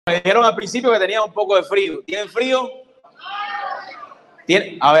Me dijeron al principio que tenía un poco de frío. ¿Tienen frío?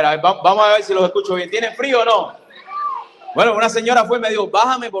 A ver, vamos a ver si los escucho bien. ¿Tienen frío o no? Bueno, una señora fue y me dijo,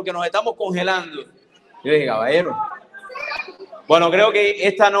 bájame porque nos estamos congelando. Yo dije, caballero. Bueno, creo que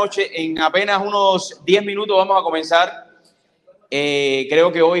esta noche, en apenas unos 10 minutos, vamos a comenzar.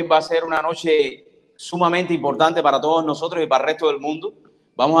 Creo que hoy va a ser una noche sumamente importante para todos nosotros y para el resto del mundo.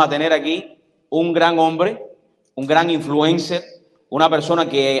 Vamos a tener aquí un gran hombre, un gran influencer, una persona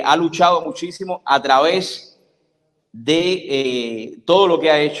que ha luchado muchísimo a través de todo lo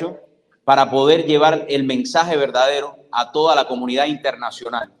que ha hecho para poder llevar el mensaje verdadero a toda la comunidad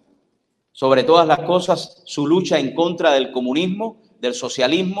internacional. Sobre todas las cosas, su lucha en contra del comunismo, del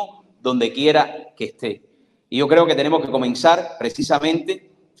socialismo, donde quiera que esté. Y yo creo que tenemos que comenzar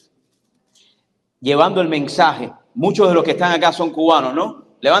precisamente llevando el mensaje. Muchos de los que están acá son cubanos, ¿no?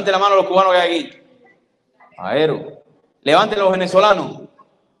 Levante la mano los cubanos que hay aquí. A ver, levanten los venezolanos.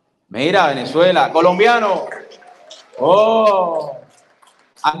 Mira, Venezuela, colombiano. Oh,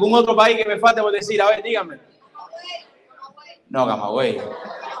 ¿algún otro país que me falte por decir? A ver, díganme. No, Camagüey.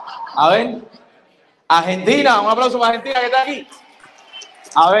 A ver, Argentina, un aplauso para Argentina que está aquí.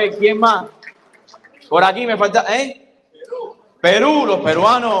 A ver, ¿quién más? Por aquí me falta, Perú, los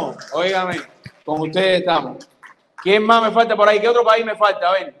peruanos, óigame, con ustedes estamos. ¿Quién más me falta por ahí? ¿Qué otro país me falta?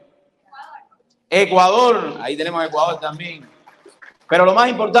 A ver. Ecuador, ahí tenemos Ecuador también. Pero lo más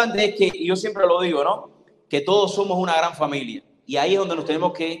importante es que, y yo siempre lo digo, ¿no? Que todos somos una gran familia. Y ahí es donde nos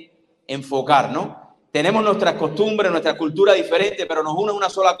tenemos que enfocar, ¿no? Tenemos nuestras costumbres, nuestra cultura diferente, pero nos une una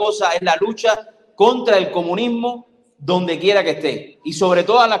sola cosa, es la lucha contra el comunismo donde quiera que esté. Y sobre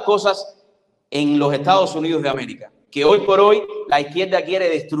todas las cosas en los Estados Unidos de América, que hoy por hoy la izquierda quiere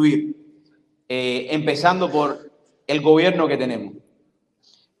destruir, empezando por el gobierno que tenemos.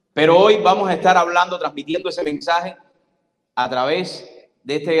 Pero hoy vamos a estar hablando, transmitiendo ese mensaje a través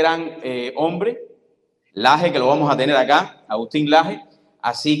de este gran hombre, Laje, que lo vamos a tener acá, Agustín Laje.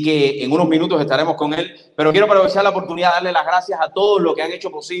 Así que en unos minutos estaremos con él. Pero quiero aprovechar la oportunidad de darle las gracias a todos los que han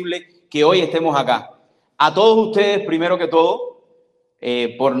hecho posible que hoy estemos acá. A todos ustedes, primero que todo,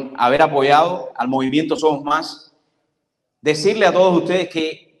 por haber apoyado al movimiento Somos Más. Decirle a todos ustedes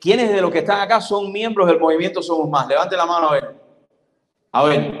que quienes de los que están acá son miembros del movimiento Somos Más. Levante la mano a ver. A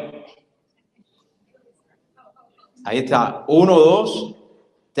ver. Ahí está. 1, 2,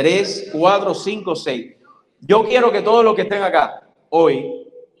 3, 4, 5, 6. Yo quiero que todos los que estén acá hoy,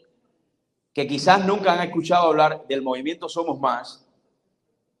 que quizás nunca han escuchado hablar del movimiento Somos Más,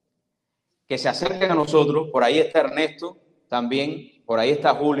 que se acerquen a nosotros. Por ahí está Ernesto también, por ahí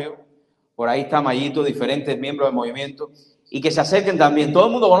está Julio, por ahí está Mayito, diferentes miembros del movimiento, y que se acerquen también. Todo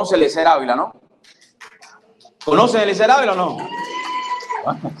el mundo conoce a Eliezer Ávila, ¿no? ¿Conocen a Eliezer Ávila o no?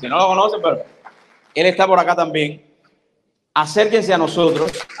 Bueno, si no lo conocen, pero él está por acá también. Acérquense a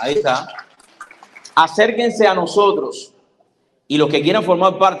nosotros, ahí está. Acérquense a nosotros. Y los que quieran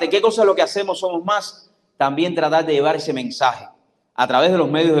formar parte, ¿qué cosa es lo que hacemos Somos Más? También tratar de llevar ese mensaje a través de los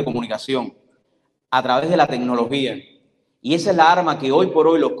medios de comunicación, a través de la tecnología. Y esa es la arma que hoy por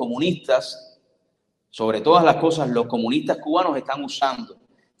hoy los comunistas, sobre todas las cosas, los comunistas cubanos están usando,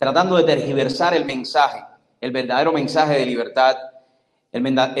 tratando de tergiversar el mensaje, el verdadero mensaje de libertad, el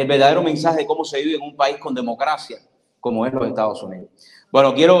verdadero mensaje de cómo se vive en un país con democracia, como es los Estados Unidos.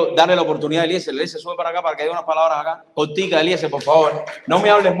 Bueno, quiero darle la oportunidad a Eliezer. Eliezer, sube para acá para que diga unas palabras acá. Cortica, Eliezer, por favor. No me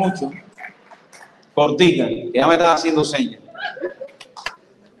hables mucho. Cortica, que ya me estás haciendo señas.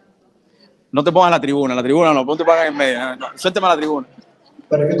 No te pongas en la tribuna no, ponte para acá en medio. No, suélteme a la tribuna.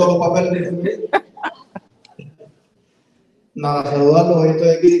 Pero es que todos los papeles... Nada, saludarlos, hoy estoy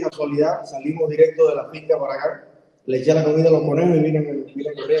aquí de casualidad, salimos directo de la finca para acá, le eché la comida a los conejos y vine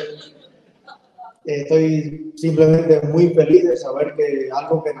corriendo. Estoy simplemente muy feliz de saber que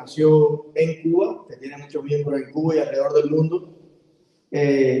algo que nació en Cuba, que tiene muchos miembros en Cuba y alrededor del mundo,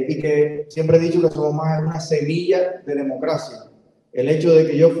 y que siempre he dicho que Somos Más es una semilla de democracia. El hecho de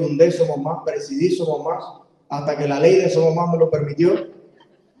que yo fundé Somos Más, presidí Somos Más, hasta que la ley de Somos Más me lo permitió,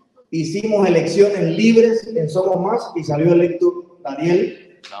 hicimos elecciones libres en Somos Más y salió electo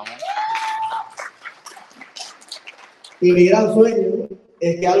Daniel. Y mi gran sueño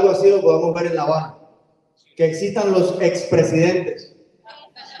es que algo así lo podamos ver en La Habana, que existan los expresidentes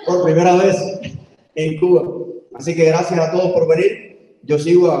por primera vez en Cuba. Así que gracias a todos por venir. Yo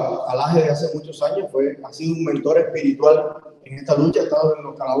sigo a Laje de hace muchos años, ha sido un mentor espiritual en esta lucha, ha estado en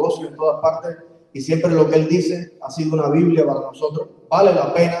los calabozos y en todas partes, y siempre lo que él dice ha sido una Biblia para nosotros. Vale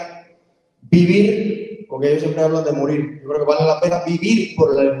la pena vivir, porque ellos siempre hablan de morir. Yo creo que vale la pena vivir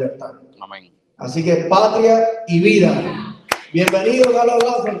por la libertad. Amén. Así que patria y vida. Bienvenido, Carlos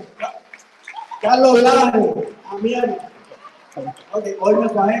Laje. Carlos Laje, amigo. Okay, hoy me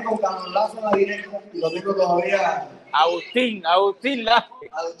bajé con Carlos Lazo en la directa y lo tengo todavía. Agustín Laje.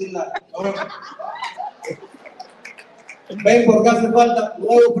 Agustín Lazo. Ven porque hace falta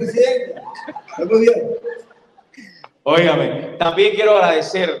nuevo presidente. Muy bien. Óigame, también quiero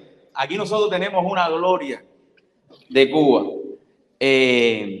agradecer, aquí nosotros tenemos una gloria de Cuba.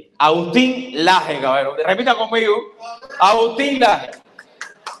 Agustín Laje, caballero. Repita conmigo. Agustín Laje.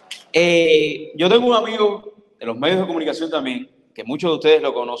 Yo tengo un amigo de los medios de comunicación también, que muchos de ustedes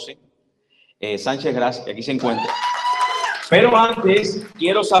lo conocen, Sánchez Gras, que aquí se encuentra. Pero antes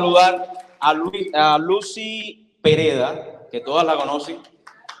quiero saludar a Lucy Pereda, que todas la conocen.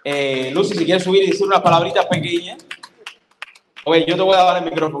 Lucy, si quieres subir y decir unas palabritas pequeñas. Oye, yo te voy a dar el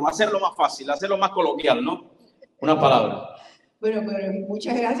micrófono, hacerlo más fácil, hacerlo más coloquial, ¿no? Una palabra. Bueno,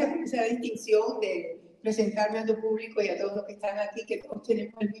 muchas gracias por esa distinción de presentarme a tu público y a todos los que están aquí, que todos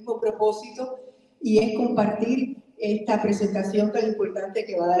tenemos el mismo propósito, y es compartir esta presentación tan importante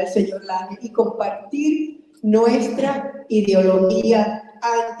que va a dar el señor Laje y compartir nuestra ideología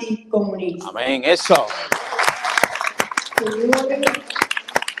anticomunista. Amén, eso. Señores,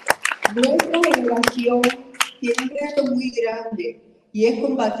 nuestra generación tiene un reto muy grande y es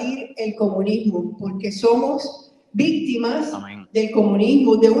combatir el comunismo, porque somos víctimas Amén. del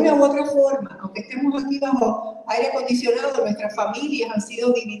comunismo de una u otra forma. Aunque estemos aquí bajo aire acondicionado, nuestras familias han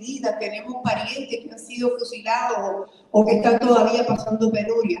sido divididas, tenemos parientes que han sido fusilados o que están todavía pasando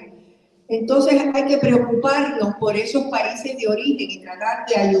penuria. Entonces hay que preocuparnos por esos países de origen y tratar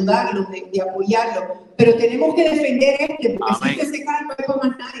de ayudarlos, de apoyarlos. Pero tenemos que defender porque Amén. si este se cae no hay para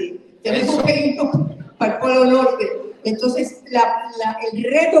más nadie. Tenemos que irnos para el Polo Norte. Entonces el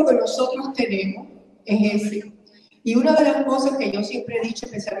reto que nosotros tenemos es ese. Y una de las cosas que yo siempre he dicho,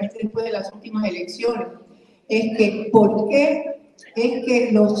 especialmente después de las últimas elecciones, es que ¿por qué es que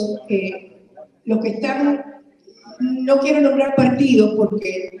los que están, no quiero nombrar partidos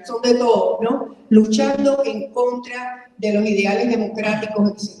porque son de todos, ¿no?, luchando en contra de los ideales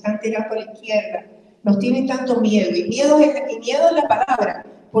democráticos que se están tirando a la izquierda, nos tienen tanto miedo? Y miedo es la palabra,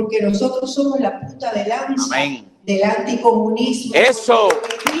 porque nosotros somos la punta de lanza. Amén. Del anticomunismo. Eso.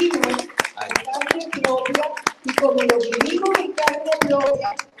 Y como lo vivimos en carne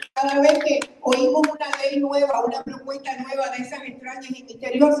propia, cada vez que oímos una ley nueva, una propuesta nueva de esas extrañas y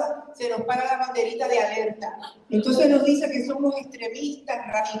misteriosas, se nos para la banderita de alerta. Entonces nos dice que somos extremistas,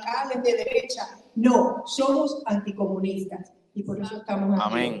 radicales de derecha. No, somos anticomunistas. Y por eso estamos aquí.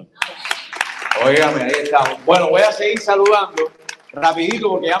 Amén. Óigame, ahí estamos. Bueno, voy a seguir saludando rapidito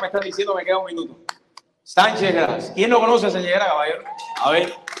porque ya me están diciendo que me queda un minuto. Sánchez Gras. ¿Quién lo conoce a Sánchez Gras, caballero? A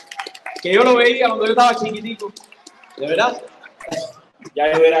ver. Que yo lo veía cuando yo estaba chiquitico. ¿De verdad?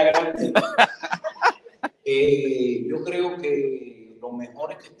 Ya yo era grande. Yo creo que lo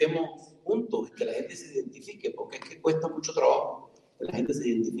mejor es que estemos juntos, es que la gente se identifique, porque es que cuesta mucho trabajo que la gente se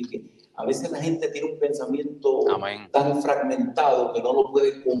identifique. A veces la gente tiene un pensamiento Amén. tan fragmentado que no lo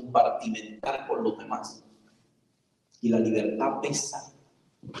puede compartimentar con los demás. Y la libertad pesa,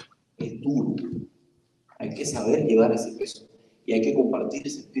 es duro. Hay que saber llevar ese peso y hay que compartir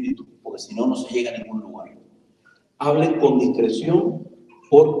ese espíritu, porque si no, no se llega a ningún lugar. Hablen con discreción,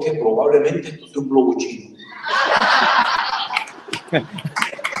 porque probablemente esto sea un globo chino.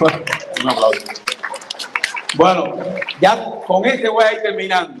 Un aplauso. Bueno, ya con este voy a ir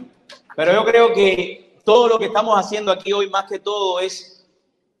terminando. Pero yo creo que todo lo que estamos haciendo aquí hoy, más que todo, es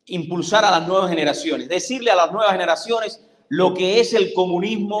impulsar a las nuevas generaciones, decirle a las nuevas generaciones lo que es el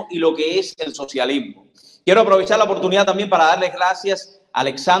comunismo y lo que es el socialismo. Quiero aprovechar la oportunidad también para darles gracias a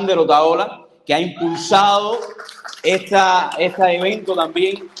Alexander Otaola, que ha impulsado este evento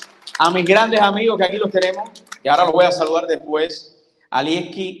también, a mis grandes amigos que aquí los tenemos, que ahora los voy a saludar después,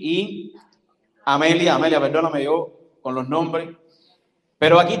 Alieski y Amelia. Amelia, perdóname yo con los nombres,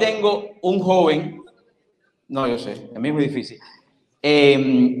 pero aquí tengo un joven, no, yo sé, es muy difícil,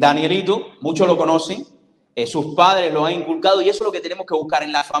 Danielito, muchos lo conocen, sus padres lo han inculcado y eso es lo que tenemos que buscar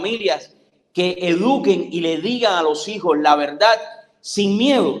en las familias, que eduquen y le digan a los hijos la verdad sin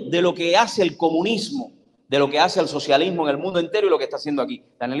miedo de lo que hace el comunismo, de lo que hace el socialismo en el mundo entero y lo que está haciendo aquí.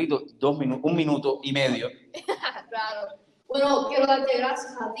 Danielito, 1 minuto y medio. Claro. Bueno, quiero darte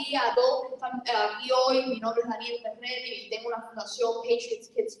gracias a ti, a todos que están aquí hoy. Mi nombre es Daniel Ferretti y tengo una fundación,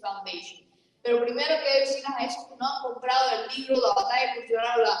 Patriots Kids Foundation. Pero primero quiero decirles a esos que no han comprado el libro La Batalla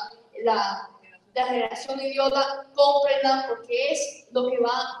Cultural, la generación idiota, cómprenla porque es lo que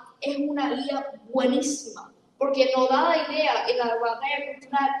va, es una guía buenísima, porque nos da la idea en la batalla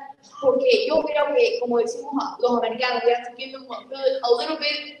cultural, porque yo creo que, como decimos los americanos, we have to give them a little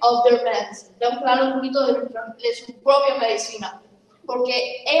bit of their medicine, tenemos que darle un poquito de su propia medicina,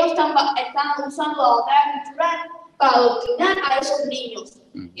 porque ellos están usando la batalla cultural para adoctrinar a esos niños.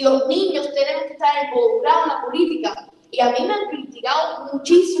 Y los niños tenemos que estar involucrados en la política. Y a mí me han criticado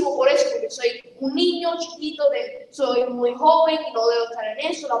muchísimo por eso, porque soy un niño chiquito, soy muy joven y no debo estar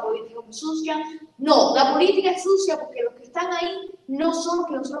en eso, la política es muy sucia. No, la política es sucia porque los que están ahí no son los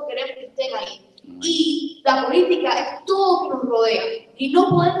que nosotros queremos que estén ahí. Y la política es todo lo que nos rodea. Y no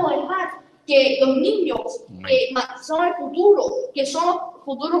podemos dejar que los niños, que son el futuro, que son los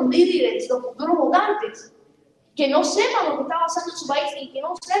futuros líderes, los futuros votantes, que no sepan lo que está pasando en su país y que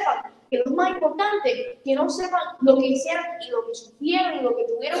no sepan que lo más importante, que no sepan lo que hicieron y lo que sufrieron y lo que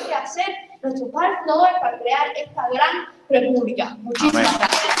tuvieron que hacer nuestros padres fundadores para crear esta gran república. Muchísimas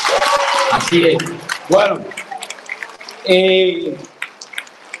gracias. Así es. Bueno,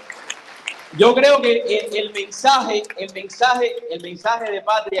 yo creo que el mensaje de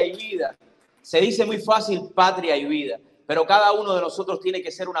patria y vida, se dice muy fácil patria y vida, pero cada uno de nosotros tiene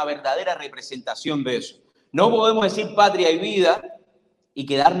que ser una verdadera representación de eso. No podemos decir patria y vida y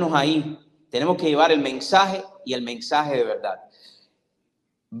quedarnos ahí. Tenemos que llevar el mensaje y el mensaje de verdad.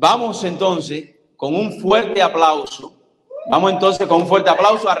 Vamos entonces con un fuerte aplauso.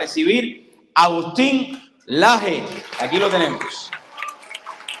 A recibir a Agustín Laje. Aquí lo tenemos.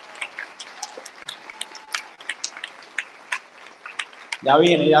 Ya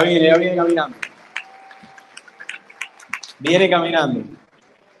viene caminando. Viene caminando.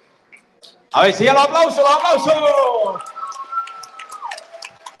 A ver, sigan los aplausos.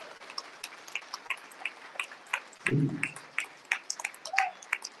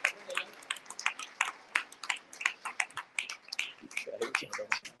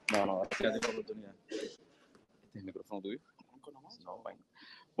 No, ya tengo oportunidad. ¿Este es el micrófono tuyo? No, bueno.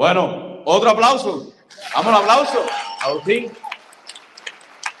 Bueno, otro aplauso. Vamos al aplauso. Agustín.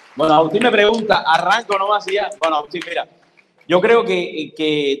 Bueno, Agustín me pregunta, arranco nomás y ya. Bueno, Agustín, mira, yo creo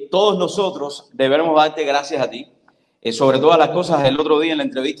que todos nosotros debemos darte gracias a ti. Sobre todas las cosas, el otro día en la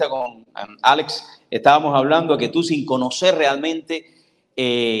entrevista con Alex estábamos hablando que tú, sin conocer realmente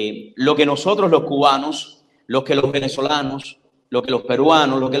lo que nosotros los cubanos, lo que los venezolanos, lo que los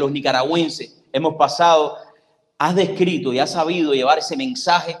peruanos, lo que los nicaragüenses hemos pasado, has descrito y has sabido llevar ese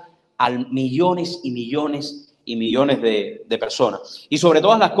mensaje a millones y millones y millones de personas. Y sobre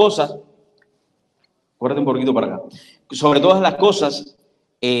todas las cosas, córrete un poquito para acá, sobre todas las cosas,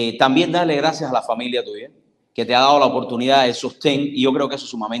 también darle gracias a la familia tuya, que te ha dado la oportunidad de sostén, y yo creo que eso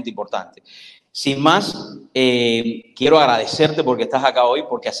es sumamente importante. Sin más, quiero agradecerte porque estás acá hoy,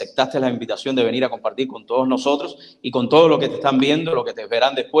 porque aceptaste la invitación de venir a compartir con todos nosotros y con todos los que te están viendo, los que te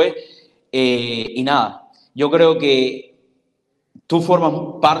verán después. Y nada, yo creo que tú formas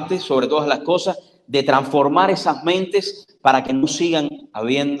parte, sobre todas las cosas, de transformar esas mentes para que no sigan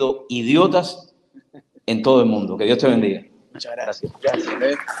habiendo idiotas en todo el mundo. Que Dios te bendiga. Muchas gracias. Gracias.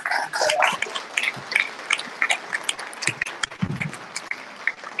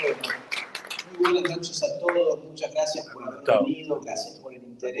 Muy buenas noches a todos, muchas gracias por haber venido, gracias por el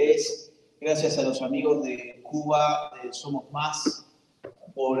interés, gracias a los amigos de Cuba, de Somos Más,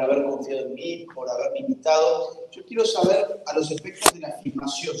 por haber confiado en mí, por haberme invitado. Yo quiero saber a los efectos de la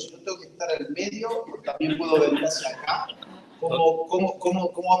filmación, si no tengo que estar en el medio o también puedo venir hacia acá,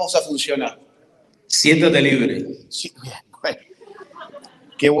 ¿cómo vamos a funcionar? Siéntate libre. Sí, bien, bueno.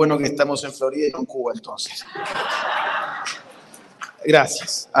 Qué bueno que estamos en Florida y no en Cuba entonces.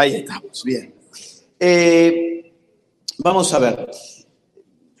 Gracias, ahí estamos, bien. Vamos a ver.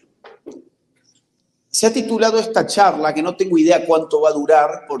 Se ha titulado esta charla, que no tengo idea cuánto va a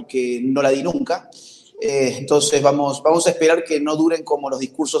durar, porque no la di nunca. Entonces vamos a esperar que no duren como los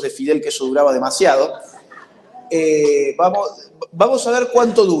discursos de Fidel, que eso duraba demasiado. Vamos a ver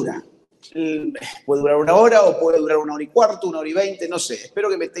cuánto dura. Puede durar 1 hora o puede durar 1 hora y cuarto, 1 hora y 20, no sé. Espero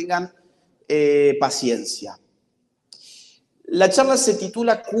que me tengan paciencia. La charla se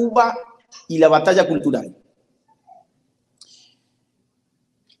titula Cuba y la batalla cultural.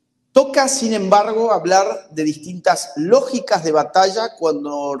 Toca, sin embargo, hablar de distintas lógicas de batalla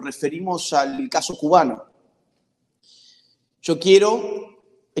cuando referimos al caso cubano. Yo quiero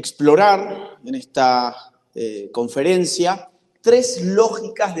explorar en esta conferencia 3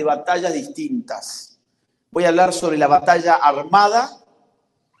 lógicas de batalla distintas. Voy a hablar sobre la batalla armada,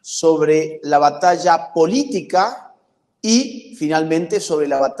 sobre la batalla política y, finalmente, sobre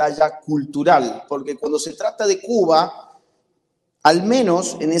la batalla cultural. Porque cuando se trata de Cuba, al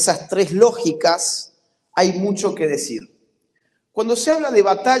menos en esas 3 lógicas, hay mucho que decir. Cuando se habla de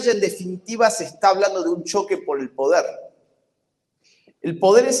batalla, en definitiva, se está hablando de un choque por el poder. El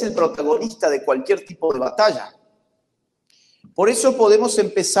poder es el protagonista de cualquier tipo de batalla. Por eso podemos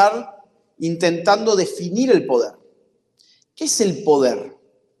empezar intentando definir el poder. ¿Qué es el poder?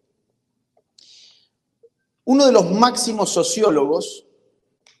 Uno de los máximos sociólogos,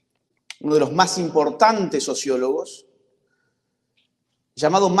 uno de los más importantes sociólogos,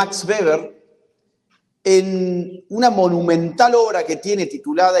 llamado Max Weber, en una monumental obra que tiene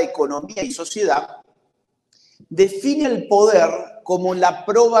titulada Economía y Sociedad, define el poder como la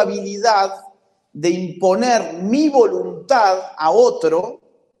probabilidad de imponer mi voluntad a otro,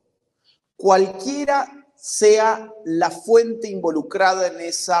 cualquiera sea la fuente involucrada en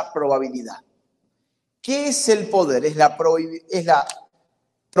esa probabilidad. ¿Qué es el poder? Es la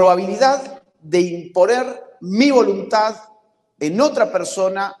probabilidad de imponer mi voluntad en otra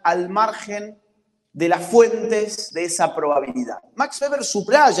persona al margen de las fuentes de esa probabilidad. Max Weber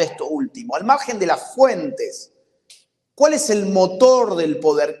subraya esto último, al margen de las fuentes. ¿Cuál es el motor del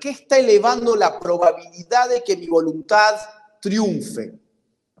poder? ¿Qué está elevando la probabilidad de que mi voluntad triunfe?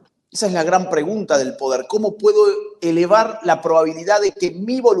 Esa es la gran pregunta del poder. ¿Cómo puedo elevar la probabilidad de que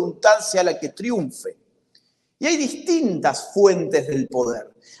mi voluntad sea la que triunfe? Y hay distintas fuentes del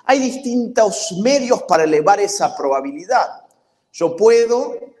poder. Hay distintos medios para elevar esa probabilidad. Yo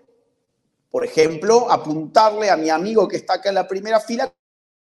puedo, por ejemplo, apuntarle a mi amigo que está acá en la primera fila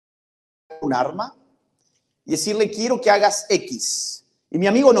un arma y decirle, quiero que hagas X. Y mi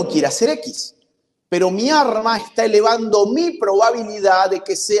amigo no quiere hacer X. Pero mi arma está elevando mi probabilidad de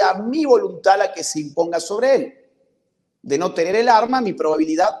que sea mi voluntad la que se imponga sobre él. De no tener el arma, mi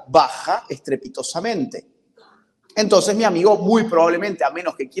probabilidad baja estrepitosamente. Entonces mi amigo muy probablemente, a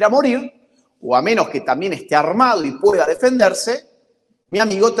menos que quiera morir, o a menos que también esté armado y pueda defenderse, mi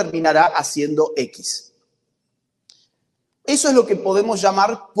amigo terminará haciendo X. Eso es lo que podemos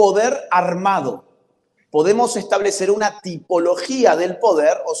llamar poder armado. Podemos establecer una tipología del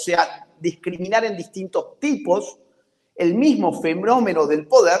poder, o sea, discriminar en distintos tipos el mismo fenómeno del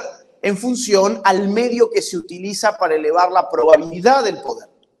poder en función al medio que se utiliza para elevar la probabilidad del poder,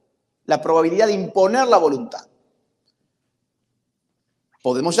 la probabilidad de imponer la voluntad.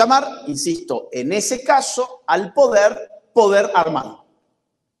 Podemos llamar, insisto, en ese caso, al poder armado.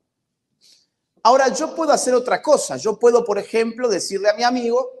 Ahora, yo puedo hacer otra cosa. Yo puedo, por ejemplo, decirle a mi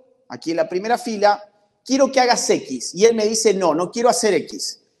amigo, aquí en la primera fila, quiero que hagas X. Y él me dice, no, no quiero hacer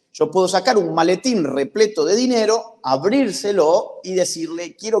X. Yo puedo sacar un maletín repleto de dinero, abrírselo y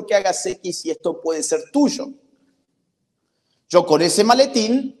decirle, quiero que hagas X y esto puede ser tuyo. Yo con ese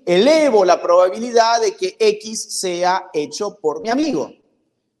maletín elevo la probabilidad de que X sea hecho por mi amigo.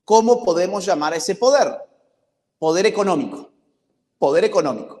 ¿Cómo podemos llamar a ese poder? Poder económico. Poder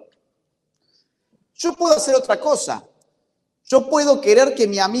económico. Yo puedo hacer otra cosa. Yo puedo querer que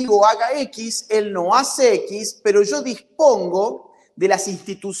mi amigo haga X, él no hace X, pero yo dispongo de las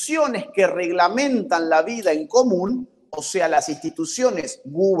instituciones que reglamentan la vida en común, o sea, las instituciones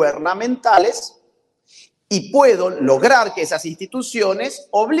gubernamentales, y puedo lograr que esas instituciones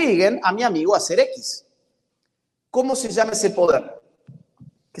obliguen a mi amigo a hacer X. ¿Cómo se llama ese poder?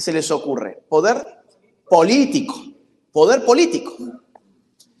 ¿Qué se les ocurre? Poder político. Poder político.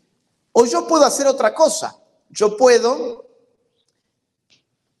 O yo puedo hacer otra cosa. Yo puedo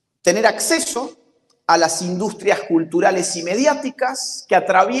tener acceso a las industrias culturales y mediáticas que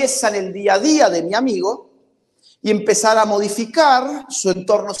atraviesan el día a día de mi amigo y empezar a modificar su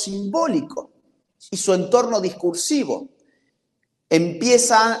entorno simbólico y su entorno discursivo.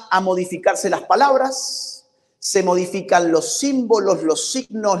 Empiezan a modificarse las palabras, se modifican los símbolos, los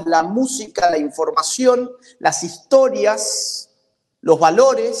signos, la música, la información, las historias, los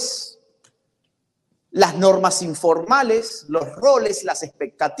valores, las normas informales, los roles, las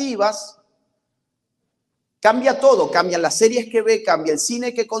expectativas. Cambia todo, cambian las series que ve, cambia el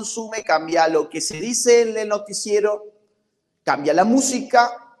cine que consume, cambia lo que se dice en el noticiero, cambia la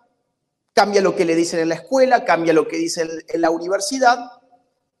música, cambia lo que le dicen en la escuela, cambia lo que dicen en la universidad.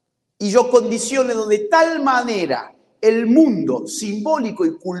 Y yo condiciono de tal manera el mundo simbólico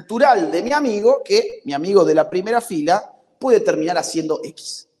y cultural de mi amigo que mi amigo de la primera fila puede terminar haciendo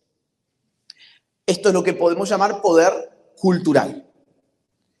X. Esto es lo que podemos llamar poder cultural.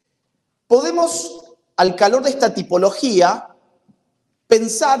 Podemos, al calor de esta tipología,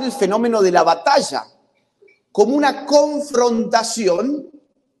 pensar el fenómeno de la batalla como una confrontación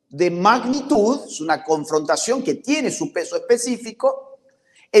de magnitud, es una confrontación que tiene su peso específico,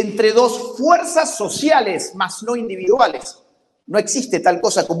 entre dos fuerzas sociales, más no individuales. No existe tal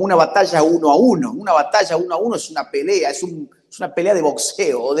cosa como una batalla uno a uno. Una batalla uno a uno es una pelea, es una pelea de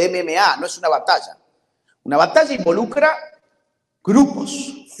boxeo o de MMA, no es una batalla. Una batalla involucra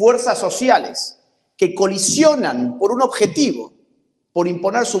grupos, fuerzas sociales, que colisionan por un objetivo, por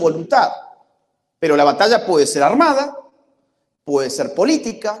imponer su voluntad. Pero la batalla puede ser armada, puede ser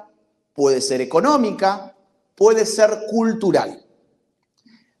política, puede ser económica, puede ser cultural.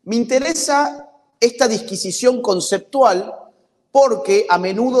 Me interesa esta disquisición conceptual porque a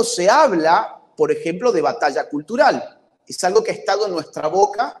menudo se habla, por ejemplo, de batalla cultural. Es algo que ha estado en nuestra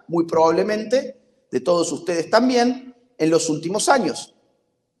boca, muy probablemente, de todos ustedes también, en los últimos años.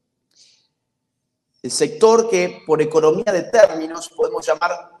 El sector que por economía de términos podemos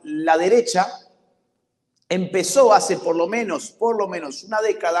llamar la derecha, empezó hace por lo menos una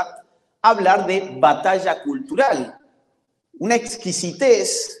década a hablar de batalla cultural. Una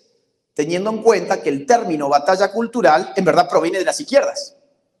exquisitez, teniendo en cuenta que el término batalla cultural en verdad proviene de las izquierdas.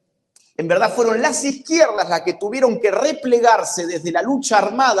 En verdad fueron las izquierdas las que tuvieron que replegarse desde la lucha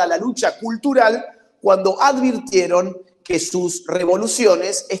armada a la lucha cultural cuando advirtieron que sus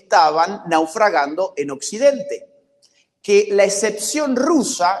revoluciones estaban naufragando en Occidente. Que la excepción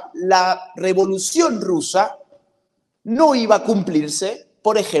rusa, la revolución rusa, no iba a cumplirse,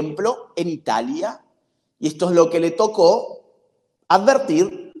 por ejemplo, en Italia. Y esto es lo que le tocó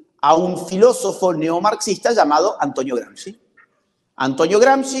advertir a un filósofo neomarxista llamado Antonio Gramsci. Antonio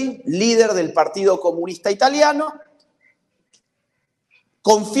Gramsci, líder del Partido Comunista Italiano,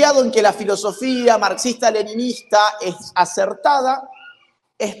 confiado en que la filosofía marxista-leninista es acertada,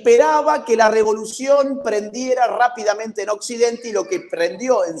 esperaba que la revolución prendiera rápidamente en Occidente y lo que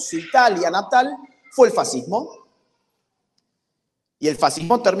prendió en su Italia natal fue el fascismo. Y el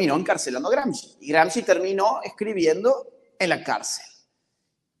fascismo terminó encarcelando a Gramsci. Y Gramsci terminó escribiendo en la cárcel.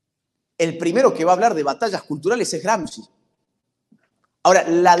 El primero que va a hablar de batallas culturales es Gramsci. Ahora,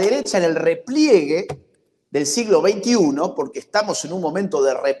 la derecha en el repliegue del siglo XXI, porque estamos en un momento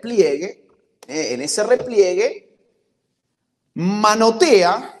de repliegue, en ese repliegue,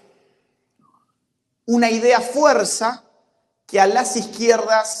 manotea una idea fuerza que a las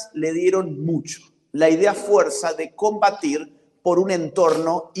izquierdas le dieron mucho. La idea fuerza de combatir por un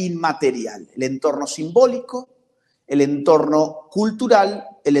entorno inmaterial. El entorno simbólico, el entorno cultural,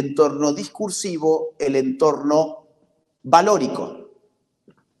 el entorno discursivo, el entorno valórico.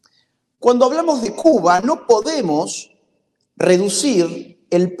 Cuando hablamos de Cuba, no podemos reducir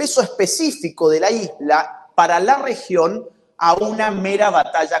el peso específico de la isla para la región a una mera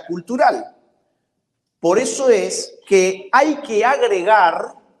batalla cultural. Por eso es que hay que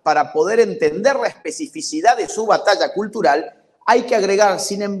agregar, para poder entender la especificidad de su batalla cultural, hay que agregar,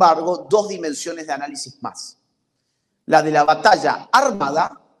 sin embargo, dos dimensiones de análisis más. La de la batalla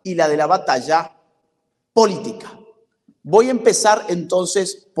armada y la de la batalla política. Voy a empezar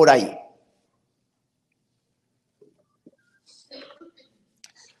entonces por ahí.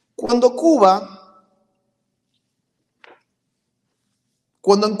 Cuando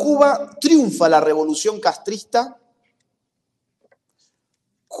en Cuba triunfa la revolución castrista,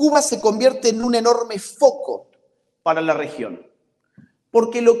 Cuba se convierte en un enorme foco para la región.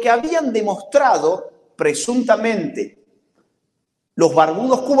 Porque lo que habían demostrado, presuntamente, los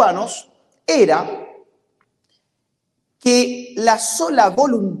barbudos cubanos, era que la sola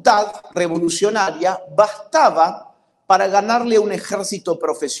voluntad revolucionaria bastaba para ganarle a un ejército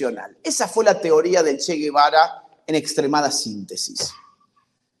profesional. Esa fue la teoría del Che Guevara en extremada síntesis.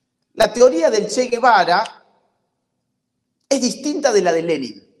 La teoría del Che Guevara es distinta de la de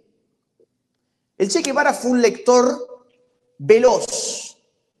Lenin. El Che Guevara fue un lector veloz,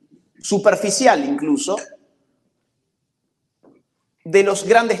 superficial incluso, de los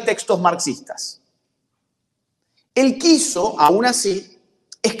grandes textos marxistas. Él quiso, aún así,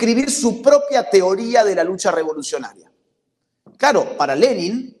 escribir su propia teoría de la lucha revolucionaria. Claro, para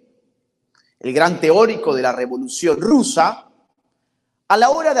Lenin, el gran teórico de la revolución rusa, a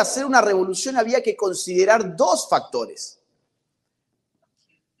la hora de hacer una revolución había que considerar dos factores.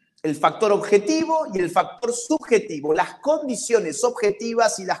 El factor objetivo y el factor subjetivo, las condiciones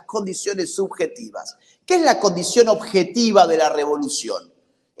objetivas y las condiciones subjetivas. ¿Qué es la condición objetiva de la revolución?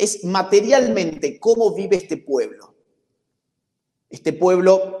 Es materialmente cómo vive este pueblo. Este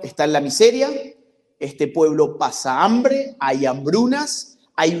pueblo está en la miseria, este pueblo pasa hambre, hay hambrunas,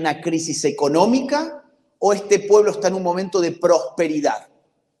 hay una crisis económica, o este pueblo está en un momento de prosperidad.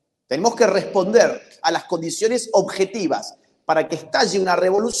 Tenemos que responder a las condiciones objetivas. Para que estalle una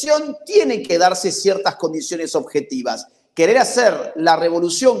revolución, tienen que darse ciertas condiciones objetivas. Querer hacer la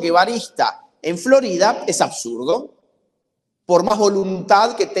revolución guevarista en Florida es absurdo. Por más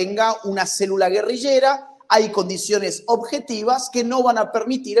voluntad que tenga una célula guerrillera, hay condiciones objetivas que no van a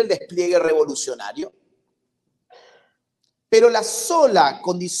permitir el despliegue revolucionario. Pero la sola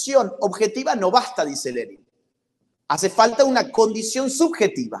condición objetiva no basta, dice Lenin. Hace falta una condición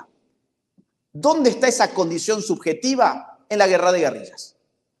subjetiva. ¿Dónde está esa condición subjetiva? En la guerra de guerrillas,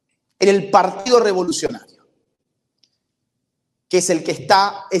 en el Partido Revolucionario, que es el que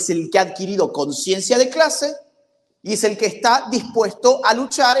ha adquirido conciencia de clase y es el que está dispuesto a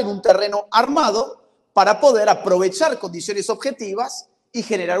luchar en un terreno armado para poder aprovechar condiciones objetivas y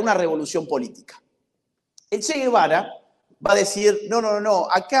generar una revolución política. El Che Guevara va a decir, no,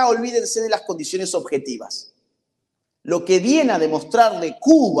 acá olvídense de las condiciones objetivas. Lo que viene a demostrarle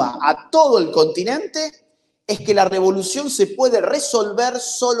Cuba a todo el continente es que la revolución se puede resolver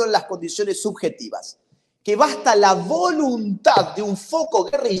solo en las condiciones subjetivas, que basta la voluntad de un foco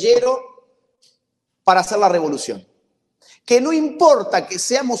guerrillero para hacer la revolución. Que no importa que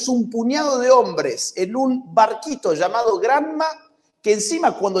seamos un puñado de hombres en un barquito llamado Granma, que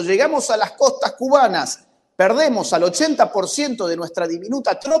encima cuando llegamos a las costas cubanas perdemos al 80% de nuestra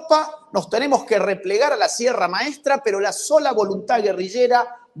diminuta tropa, nos tenemos que replegar a la Sierra Maestra, pero la sola voluntad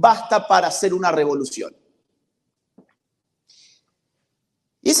guerrillera basta para hacer una revolución.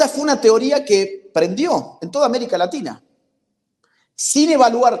 Y esa fue una teoría que prendió en toda América Latina. Sin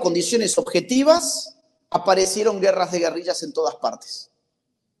evaluar condiciones objetivas, aparecieron guerras de guerrillas en todas partes.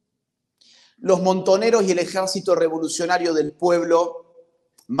 Los montoneros y el Ejército Revolucionario del Pueblo,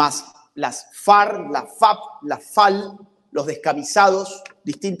 más las FARC, la FAP, la FAL, los descamisados,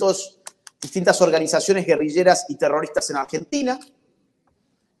 distintas organizaciones guerrilleras y terroristas en Argentina,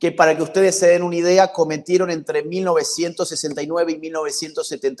 que para que ustedes se den una idea, cometieron entre 1969 y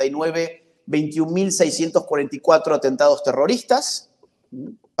 1979 21.644 atentados terroristas,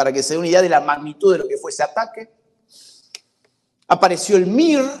 para que se den una idea de la magnitud de lo que fue ese ataque. Apareció el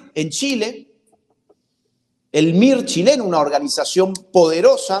MIR en Chile, el MIR chileno, una organización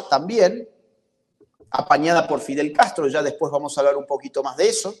poderosa también, apañada por Fidel Castro, ya después vamos a hablar un poquito más de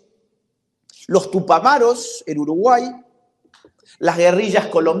eso. Los Tupamaros en Uruguay, las guerrillas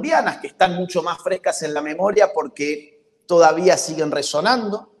colombianas, que están mucho más frescas en la memoria porque todavía siguen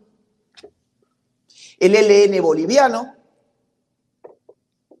resonando. El ELN boliviano,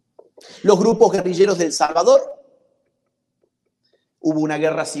 los grupos guerrilleros de El Salvador. Hubo una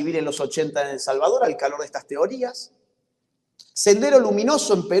guerra civil en los 80 en El Salvador al calor de estas teorías. Sendero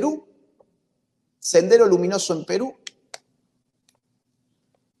Luminoso en Perú. Sendero Luminoso en Perú.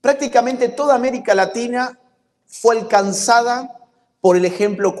 Prácticamente toda América Latina fue alcanzada por el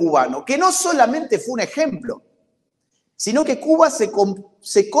ejemplo cubano, que no solamente fue un ejemplo, sino que Cuba se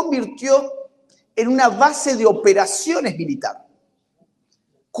convirtió en una base de operaciones militar.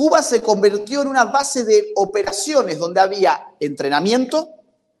 Cuba se convirtió en una base de operaciones donde había entrenamiento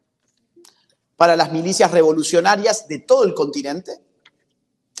para las milicias revolucionarias de todo el continente,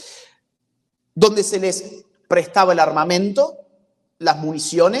 donde se les prestaba el armamento, las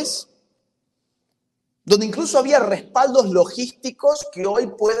municiones, donde incluso había respaldos logísticos que hoy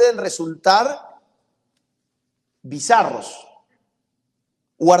pueden resultar bizarros.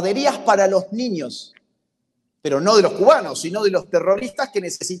 Guarderías para los niños, pero no de los cubanos, sino de los terroristas que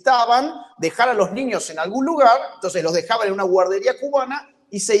necesitaban dejar a los niños en algún lugar, entonces los dejaban en una guardería cubana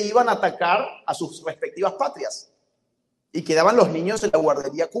y se iban a atacar a sus respectivas patrias. Y quedaban los niños en la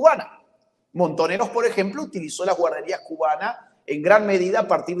guardería cubana. Montoneros, por ejemplo, utilizó las guarderías cubanas en gran medida a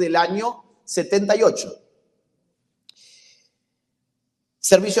partir del año 78.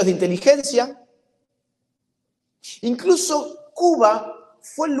 Servicios de inteligencia. Incluso Cuba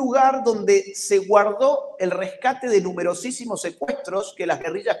fue el lugar donde se guardó el rescate de numerosísimos secuestros que las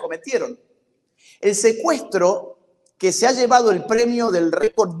guerrillas cometieron. El secuestro que se ha llevado el premio del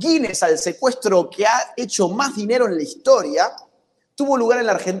récord Guinness al secuestro que ha hecho más dinero en la historia, tuvo lugar en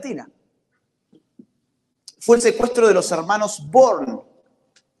la Argentina. Fue el secuestro de los hermanos Born,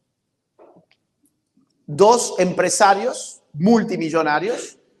 dos empresarios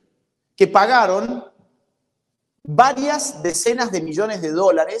multimillonarios que pagaron varias decenas de millones de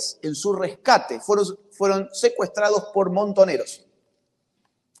dólares en su rescate. Fueron secuestrados por montoneros.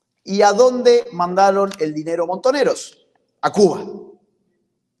 ¿Y a dónde mandaron el dinero montoneros? A Cuba.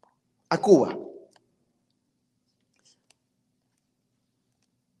 A Cuba.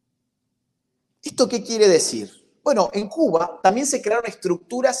 ¿Esto qué quiere decir? Bueno, en Cuba también se crearon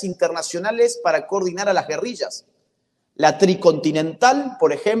estructuras internacionales para coordinar a las guerrillas. La Tricontinental,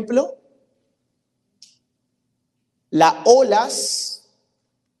 por ejemplo, la OLAS,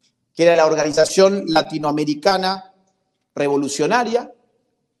 que era la Organización Latinoamericana Revolucionaria,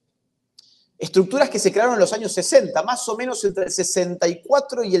 estructuras que se crearon en los años 60, más o menos entre el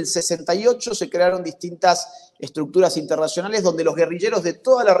 64 y el 68 se crearon distintas estructuras internacionales donde los guerrilleros de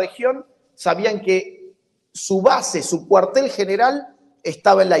toda la región sabían que su base, su cuartel general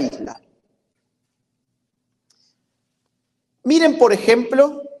estaba en la isla. Miren, por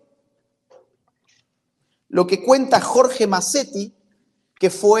ejemplo, lo que cuenta Jorge Massetti, que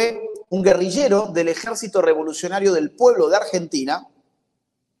fue un guerrillero del Ejército Revolucionario del Pueblo de Argentina,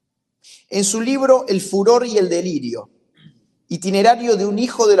 En su libro El furor y el delirio, itinerario de un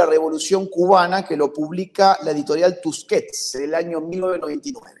hijo de la Revolución Cubana, que lo publica la editorial Tusquets del año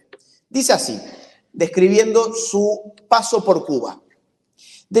 1999. Dice así, describiendo su paso por Cuba.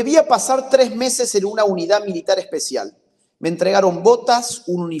 Debía pasar 3 meses en una unidad militar especial. Me entregaron botas,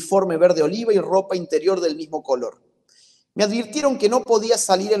 un uniforme verde oliva y ropa interior del mismo color. Me advirtieron que no podía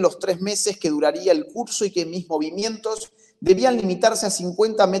salir en los 3 meses que duraría el curso y que mis movimientos debían limitarse a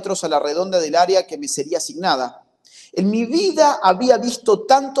 50 metros a la redonda del área que me sería asignada. En mi vida había visto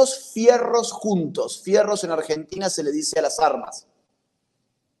tantos fierros juntos. Fierros en Argentina se le dice a las armas.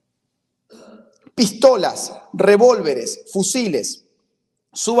 Pistolas, revólveres, fusiles,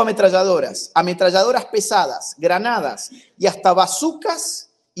 subametralladoras, ametralladoras pesadas, granadas y hasta bazucas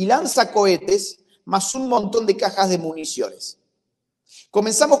y lanzacohetes, más un montón de cajas de municiones.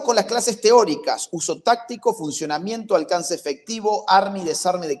 Comenzamos con las clases teóricas, uso táctico, funcionamiento, alcance efectivo, arma y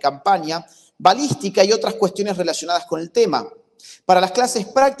desarme de campaña, balística y otras cuestiones relacionadas con el tema. Para las clases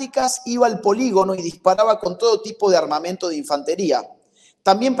prácticas iba al polígono y disparaba con todo tipo de armamento de infantería.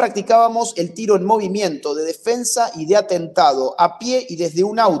 También practicábamos el tiro en movimiento, de defensa y de atentado, a pie y desde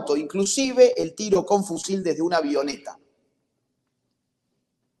un auto, inclusive el tiro con fusil desde una avioneta.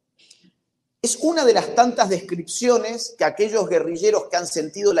 Es una de las tantas descripciones que aquellos guerrilleros que han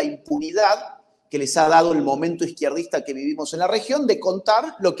sentido la impunidad que les ha dado el momento izquierdista que vivimos en la región de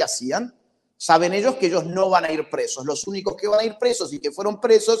contar lo que hacían. Saben ellos que ellos no van a ir presos. Los únicos que van a ir presos y que fueron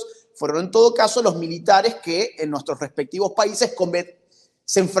presos fueron en todo caso los militares que en nuestros respectivos países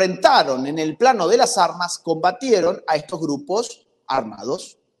se enfrentaron en el plano de las armas, combatieron a estos grupos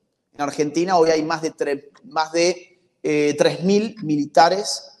armados. En Argentina hoy hay más de 3.000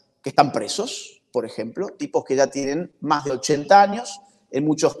 militares que están presos, por ejemplo, tipos que ya tienen más de 80 años, en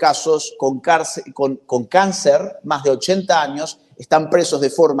muchos casos con cáncer, más de 80 años, están presos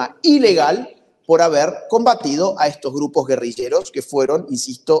de forma ilegal por haber combatido a estos grupos guerrilleros que fueron,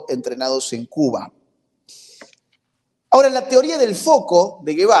 insisto, entrenados en Cuba. Ahora, la teoría del foco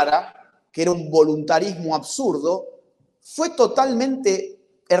de Guevara, que era un voluntarismo absurdo, fue totalmente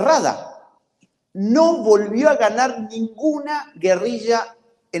errada. No volvió a ganar ninguna guerrilla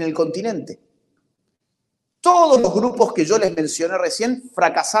en el continente. Todos los grupos que yo les mencioné recién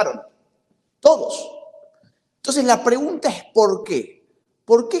fracasaron. Todos. Entonces la pregunta es ¿por qué?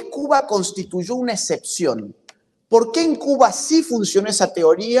 ¿Por qué Cuba constituyó una excepción? ¿Por qué en Cuba sí funcionó esa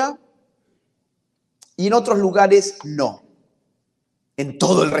teoría y en otros lugares no? En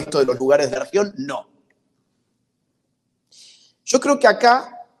todo el resto de los lugares de la región, no. Yo creo que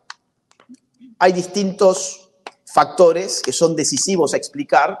acá hay distintos factores que son decisivos a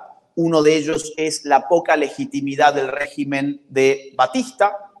explicar. Uno de ellos es la poca legitimidad del régimen de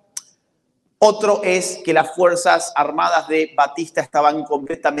Batista. Otro es que las Fuerzas Armadas de Batista estaban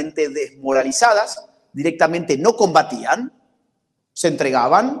completamente desmoralizadas, directamente no combatían, se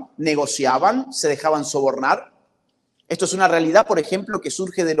entregaban, negociaban, se dejaban sobornar. Esto es una realidad, por ejemplo, que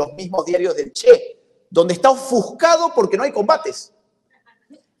surge de los mismos diarios del Che, donde está ofuscado porque no hay combates.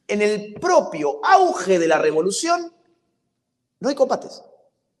 En el propio auge de la revolución, no hay combates.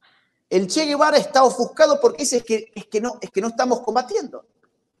 El Che Guevara está ofuscado porque dice que no estamos combatiendo.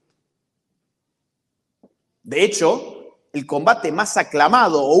 De hecho, el combate más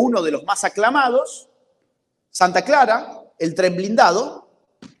aclamado, o uno de los más aclamados, Santa Clara, el tren blindado,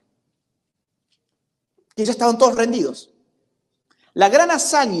 que ya estaban todos rendidos. La gran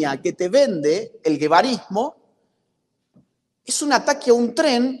hazaña que te vende el guevarismo es un ataque a un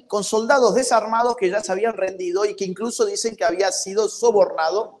tren con soldados desarmados que ya se habían rendido y que incluso dicen que había sido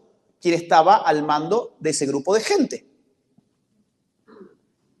sobornado quien estaba al mando de ese grupo de gente.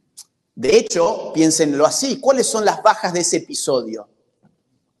 De hecho, piénsenlo así, ¿cuáles son las bajas de ese episodio?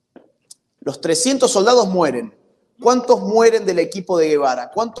 Los 300 soldados mueren. ¿Cuántos mueren del equipo de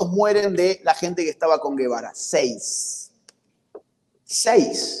Guevara? ¿Cuántos mueren de la gente que estaba con Guevara? 6.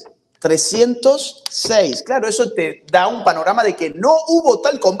 6. 306. Claro, eso te da un panorama de que no hubo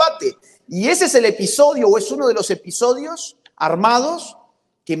tal combate. Y ese es el episodio, o es uno de los episodios armados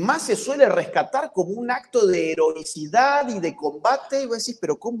que más se suele rescatar como un acto de heroicidad y de combate. Y vos decís,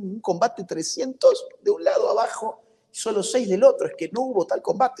 pero ¿cómo un combate 300 de un lado abajo y solo 6 del otro? Es que no hubo tal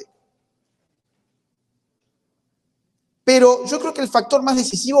combate. Pero yo creo que el factor más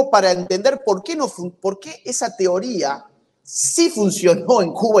decisivo para entender por qué esa teoría sí funcionó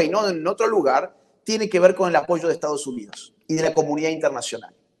en Cuba y no en otro lugar, tiene que ver con el apoyo de Estados Unidos y de la comunidad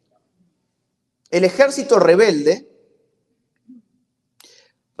internacional. El ejército rebelde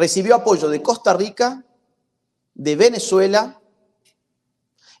recibió apoyo de Costa Rica, de Venezuela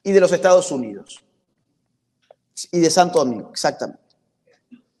y de los Estados Unidos. Y de Santo Domingo, exactamente.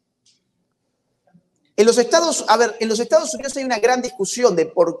 En los Estados Unidos hay una gran discusión de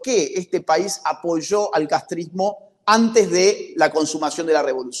por qué este país apoyó al castrismo antes de la consumación de la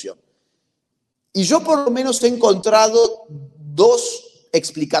revolución. Y yo por lo menos he encontrado dos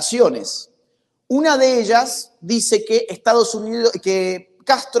explicaciones. Una de ellas dice que que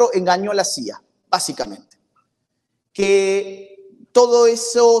Castro engañó a la CIA, básicamente. Que todos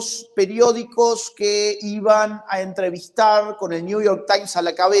esos periódicos que iban a entrevistar con el New York Times a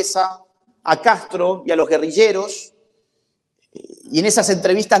la cabeza a Castro y a los guerrilleros, y en esas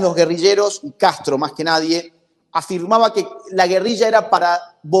entrevistas los guerrilleros, y Castro más que nadie, afirmaba que la guerrilla era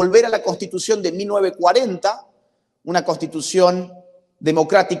para volver a la Constitución de 1940, una constitución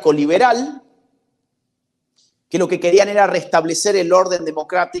democrático-liberal, que lo que querían era restablecer el orden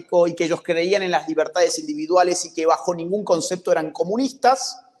democrático y que ellos creían en las libertades individuales y que bajo ningún concepto eran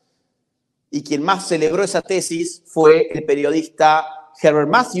comunistas. Y quien más celebró esa tesis fue el periodista Herbert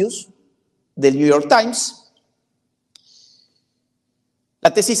Matthews del New York Times.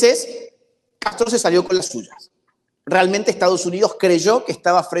 La tesis es: Castro se salió con las suyas. Realmente Estados Unidos creyó que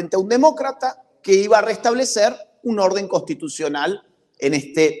estaba frente a un demócrata que iba a restablecer un orden constitucional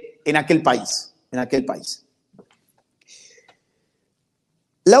en aquel país.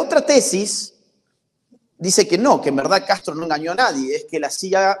 La otra tesis dice que no, que en verdad Castro no engañó a nadie, es que la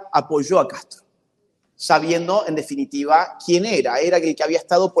CIA apoyó a Castro, sabiendo en definitiva quién era. Era el que había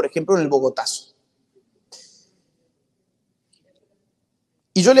estado, por ejemplo, en el Bogotazo.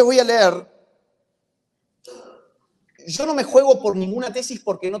 Y yo les voy a leer. Yo no me juego por ninguna tesis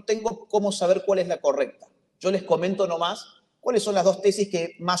porque no tengo cómo saber cuál es la correcta. Yo les comento nomás cuáles son las dos tesis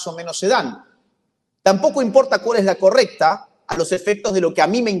que más o menos se dan. Tampoco importa cuál es la correcta a los efectos de lo que a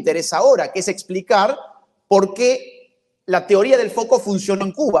mí me interesa ahora, que es explicar por qué la teoría del foco funcionó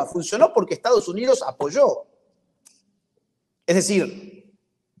en Cuba. Funcionó porque Estados Unidos apoyó. Es decir,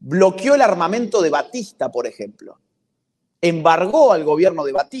 bloqueó el armamento de Batista, por ejemplo. Embargó al gobierno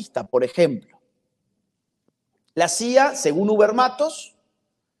de Batista, por ejemplo. La CIA, según Huber Matos,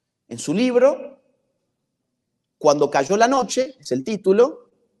 en su libro, Cuando cayó la noche, es el título,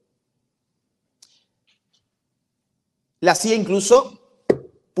 la CIA incluso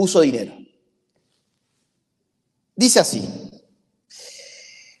puso dinero. Dice así: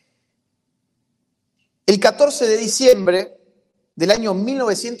 el 14 de diciembre del año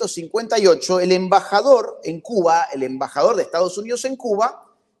 1958, el embajador en Cuba, el embajador de Estados Unidos en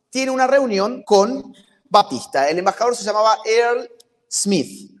Cuba, tiene una reunión con Batista. El embajador se llamaba Earl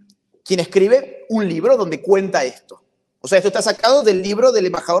Smith, quien escribe un libro donde cuenta esto. O sea, esto está sacado del libro del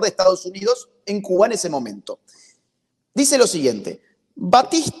embajador de Estados Unidos en Cuba en ese momento. Dice lo siguiente: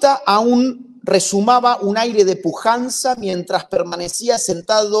 Batista aún resumaba un aire de pujanza mientras permanecía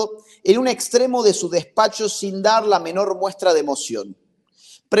sentado en un extremo de su despacho sin dar la menor muestra de emoción.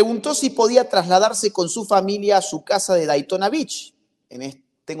 Preguntó si podía trasladarse con su familia a su casa de Daytona Beach.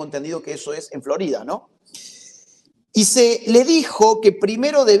 Tengo entendido que eso es en Florida, ¿no? Y se le dijo que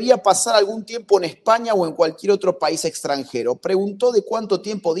primero debía pasar algún tiempo en España o en cualquier otro país extranjero. Preguntó de cuánto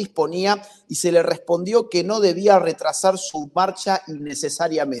tiempo disponía y se le respondió que no debía retrasar su marcha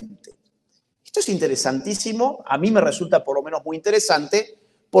innecesariamente. Esto es interesantísimo, a mí me resulta por lo menos muy interesante,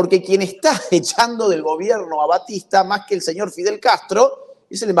 porque quien está echando del gobierno a Batista, más que el señor Fidel Castro,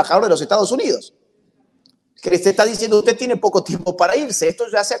 es el embajador de los Estados Unidos, que le está diciendo: usted tiene poco tiempo para irse, esto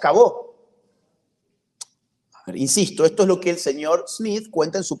ya se acabó. Insisto, esto es lo que el señor Smith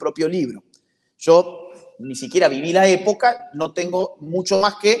cuenta en su propio libro. Yo ni siquiera viví la época, no tengo mucho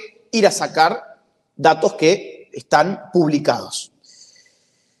más que ir a sacar datos que están publicados.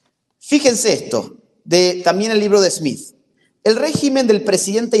 Fíjense esto, también el libro de Smith. El régimen del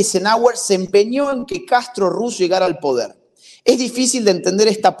presidente Eisenhower se empeñó en que Castro Ruz llegara al poder. Es difícil de entender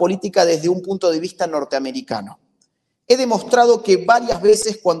esta política desde un punto de vista norteamericano. He demostrado que varias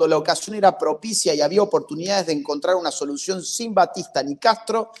veces, cuando la ocasión era propicia y había oportunidades de encontrar una solución sin Batista ni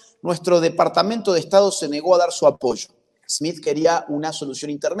Castro, nuestro Departamento de Estado se negó a dar su apoyo. Smith quería una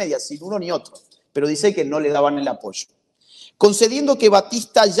solución intermedia, sin uno ni otro, pero dice que no le daban el apoyo. Concediendo que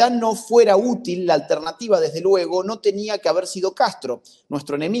Batista ya no fuera útil, la alternativa, desde luego, no tenía que haber sido Castro,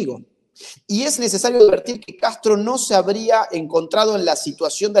 nuestro enemigo. Y es necesario advertir que Castro no se habría encontrado en la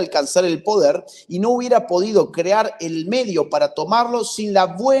situación de alcanzar el poder y no hubiera podido crear el medio para tomarlo sin la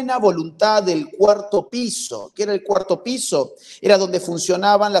buena voluntad del cuarto piso. ¿Qué era el cuarto piso? Era donde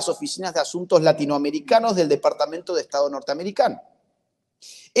funcionaban las oficinas de asuntos latinoamericanos del Departamento de Estado norteamericano.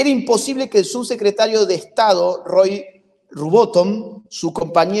 Era imposible que el subsecretario de Estado, Roy Rubottom, su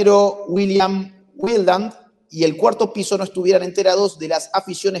compañero William Wieland y el cuarto piso no estuvieran enterados de las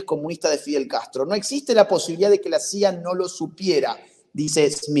aficiones comunistas de Fidel Castro. No existe la posibilidad de que la CIA no lo supiera, dice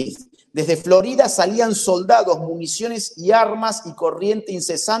Smith. Desde Florida salían soldados, municiones y armas y corriente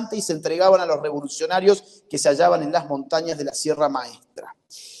incesante y se entregaban a los revolucionarios que se hallaban en las montañas de la Sierra Maestra.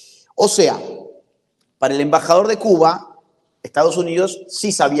 O sea, para el embajador de Cuba, Estados Unidos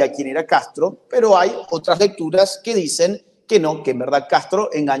sí sabía quién era Castro, pero hay otras lecturas que dicen que no, que en verdad Castro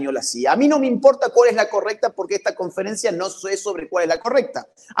engañó la CIA. A mí no me importa cuál es la correcta porque esta conferencia no es sobre cuál es la correcta.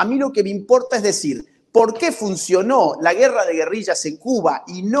 A mí lo que me importa es decir, ¿por qué funcionó la guerra de guerrillas en Cuba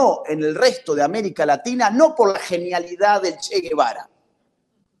y no en el resto de América Latina? No por la genialidad del Che Guevara,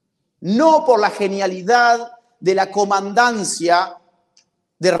 no por la genialidad de la comandancia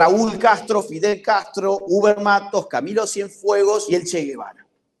de Raúl Castro, Fidel Castro, Uber Matos, Camilo Cienfuegos y el Che Guevara,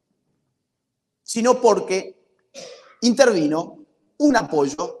 sino porque intervino un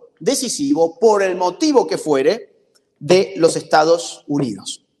apoyo decisivo, por el motivo que fuere, de los Estados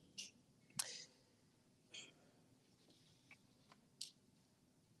Unidos.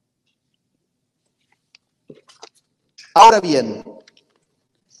 Ahora bien,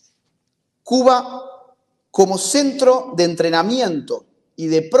 Cuba, como centro de entrenamiento y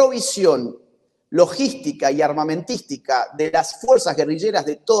de provisión logística y armamentística de las fuerzas guerrilleras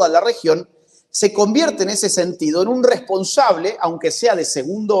de toda la región, se convierte en ese sentido en un responsable, aunque sea de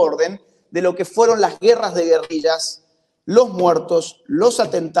segundo orden, de lo que fueron las guerras de guerrillas, los muertos, los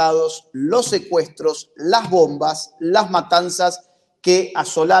atentados, los secuestros, las bombas, las matanzas que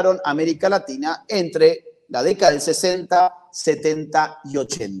asolaron América Latina entre la década del 60, 70 y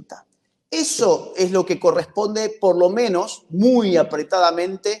 80. Eso es lo que corresponde, por lo menos, muy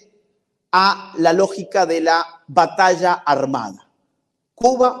apretadamente, a la lógica de la batalla armada.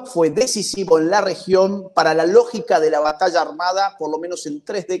 Cuba fue decisivo en la región para la lógica de la batalla armada, por lo menos en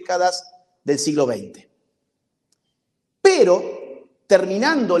 3 décadas del siglo XX. Pero,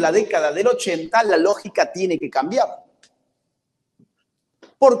 terminando la década del 80, la lógica tiene que cambiar.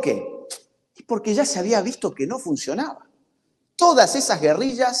 ¿Por qué? Porque ya se había visto que no funcionaba. Todas esas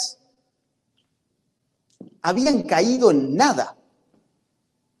guerrillas habían caído en nada.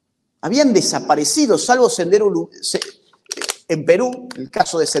 Habían desaparecido, salvo en Perú, el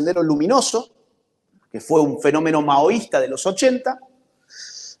caso de Sendero Luminoso, que fue un fenómeno maoísta de los 80.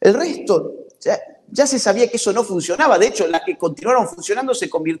 El resto, ya se sabía que eso no funcionaba. De hecho, las que continuaron funcionando se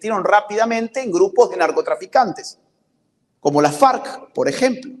convirtieron rápidamente en grupos de narcotraficantes, como la FARC, por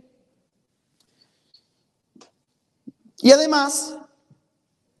ejemplo. Y además,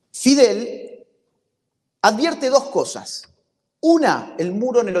 Fidel advierte 2 cosas. Una, el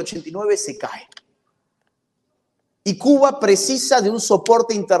muro en el 89 se cae. Y Cuba precisa de un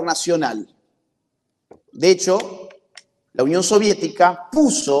soporte internacional. De hecho, la Unión Soviética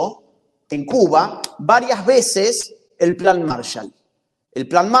puso en Cuba varias veces el Plan Marshall. El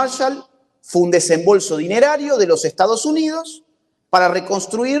Plan Marshall fue un desembolso dinerario de los Estados Unidos para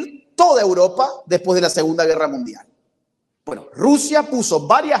reconstruir toda Europa después de la Segunda Guerra Mundial. Bueno, Rusia puso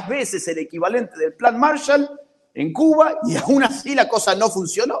varias veces el equivalente del Plan Marshall en Cuba y aún así la cosa no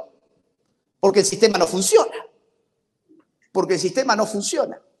funcionó, porque el sistema no funciona. Porque el sistema no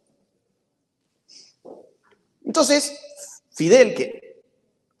funciona. Entonces, Fidel, que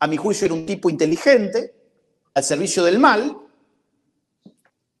a mi juicio era un tipo inteligente, al servicio del mal,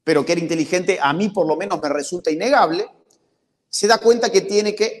 pero que era inteligente, a mí por lo menos me resulta innegable, se da cuenta que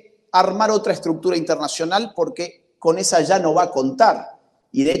tiene que armar otra estructura internacional porque con esa ya no va a contar.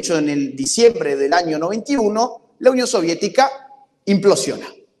 Y de hecho, en el diciembre del año 91, la Unión Soviética implosiona,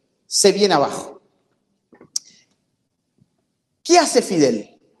 se viene abajo. ¿Qué hace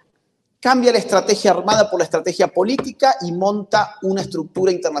Fidel? Cambia la estrategia armada por la estrategia política y monta una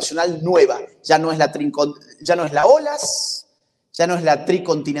estructura internacional nueva. Ya no es la OLAS, ya no es la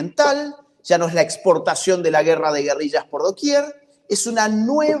tricontinental, ya no es la exportación de la guerra de guerrillas por doquier. Es una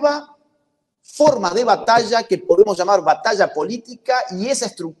nueva forma de batalla que podemos llamar batalla política y esa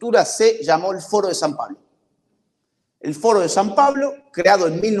estructura se llamó el Foro de San Pablo. El Foro de San Pablo, creado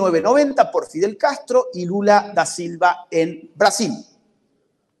en 1990 por Fidel Castro y Lula da Silva en Brasil,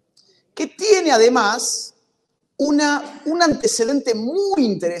 que tiene además un antecedente muy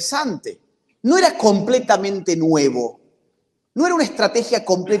interesante. No era completamente nuevo, no era una estrategia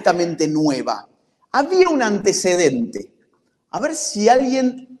completamente nueva. Había un antecedente. A ver si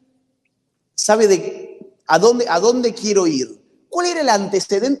alguien sabe a dónde quiero ir. ¿Cuál era el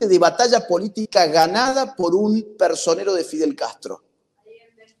antecedente de batalla política ganada por un personero de Fidel Castro?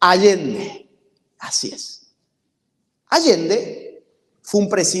 Allende. Así es. Allende fue un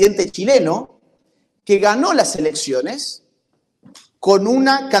presidente chileno que ganó las elecciones con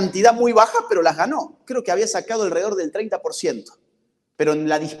una cantidad muy baja, pero las ganó. Creo que había sacado alrededor del 30%. Pero en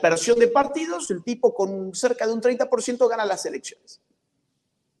la dispersión de partidos, el tipo con cerca de un 30% gana las elecciones.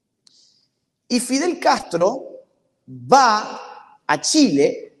 Y Fidel Castro va a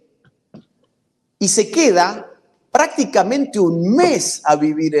Chile y se queda prácticamente un mes a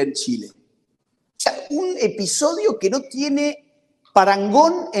vivir en Chile. O sea, un episodio que no tiene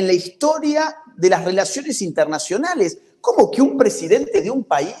parangón en la historia de las relaciones internacionales. ¿Cómo que un presidente de un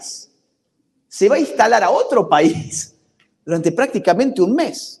país se va a instalar a otro país durante prácticamente un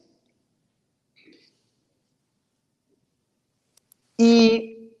mes? Y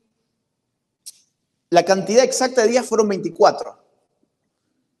la cantidad exacta de días fueron 24.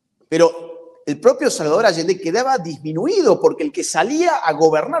 Pero el propio Salvador Allende quedaba disminuido porque el que salía a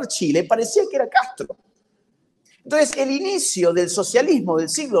gobernar Chile parecía que era Castro. Entonces, el inicio del socialismo del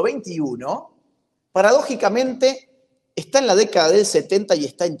siglo XXI, paradójicamente, está en la década del 70 y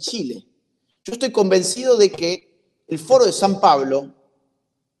está en Chile. Yo estoy convencido de que el Foro de San Pablo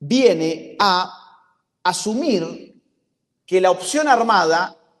viene a asumir que la opción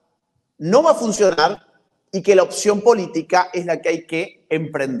armada no va a funcionar y que la opción política es la que hay que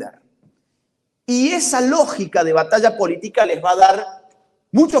emprender. Y esa lógica de batalla política les va a dar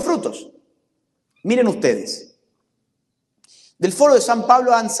muchos frutos. Miren ustedes, del Foro de San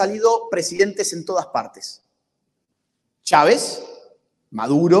Pablo han salido presidentes en todas partes. Chávez,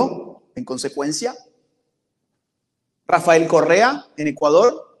 Maduro, en consecuencia, Rafael Correa, en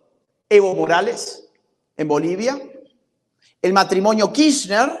Ecuador, Evo Morales, en Bolivia, el matrimonio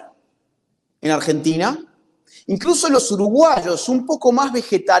Kirchner, en Argentina, incluso los uruguayos, un poco más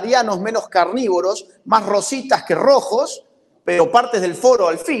vegetarianos, menos carnívoros, más rositas que rojos, pero partes del foro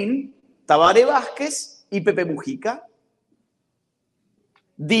al fin, Tabaré Vázquez y Pepe Mujica,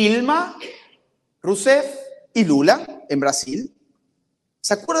 Dilma Rousseff y Lula en Brasil.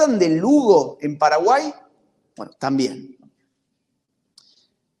 ¿Se acuerdan de Lugo en Paraguay? Bueno, también.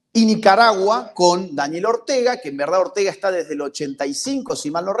 Y Nicaragua con Daniel Ortega, que en verdad Ortega está desde el 85,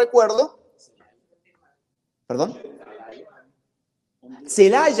 si mal no recuerdo. ¿Perdón?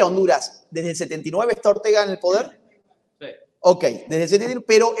 Zelaya, Honduras. ¿Desde el 79 está Ortega en el poder? Sí. Ok, desde el 79,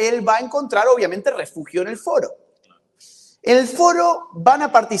 pero él va a encontrar obviamente refugio en el foro. En el foro van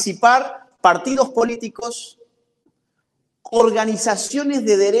a participar partidos políticos, organizaciones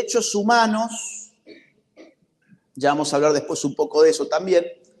de derechos humanos, ya vamos a hablar después un poco de eso también,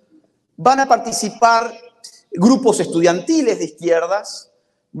 van a participar grupos estudiantiles de izquierdas,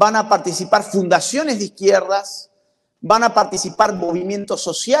 van a participar fundaciones de izquierdas, van a participar movimientos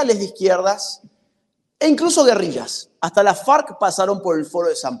sociales de izquierdas e incluso guerrillas. Hasta las FARC pasaron por el Foro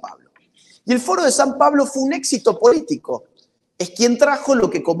de San Pablo. Y el Foro de San Pablo fue un éxito político. Es quien trajo lo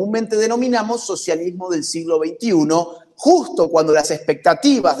que comúnmente denominamos socialismo del siglo XXI, justo cuando las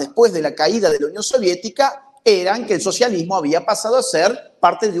expectativas después de la caída de la Unión Soviética eran que el socialismo había pasado a ser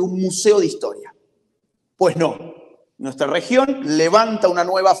parte de un museo de historia. Pues no, nuestra región levanta una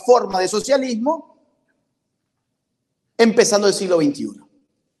nueva forma de socialismo empezando el siglo XXI.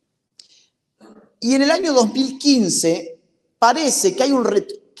 Y en el año 2015 parece que hay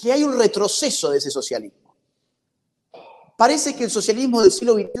un retroceso de ese socialismo. Parece que el socialismo del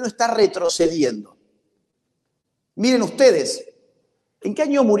siglo XXI está retrocediendo. Miren ustedes, ¿en qué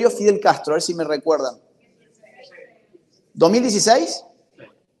año murió Fidel Castro? A ver si me recuerdan. ¿2016?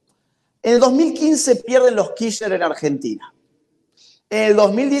 En el 2015 pierden los Kirchner en Argentina. En el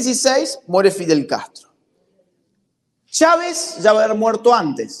 2016 muere Fidel Castro. Chávez ya va a haber muerto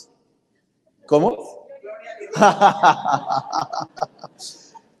antes. ¿Cómo?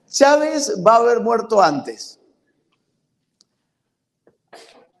 Chávez va a haber muerto antes.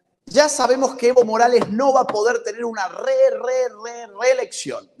 Ya sabemos que Evo Morales no va a poder tener una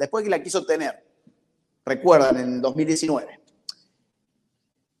reelección después que la quiso tener. Recuerdan, en 2019.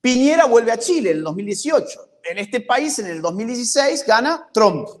 Piñera vuelve a Chile en el 2018. En este país, en el 2016, gana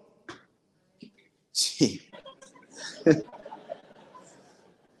Trump. Sí.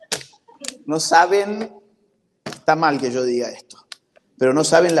 No saben, está mal que yo diga esto, pero no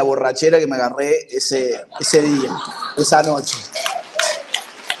saben la borrachera que me agarré ese día, esa noche.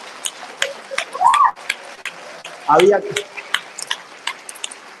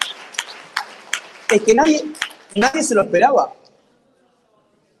 Es que nadie se lo esperaba.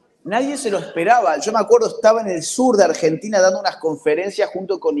 Nadie se lo esperaba. Yo me acuerdo, estaba en el sur de Argentina dando unas conferencias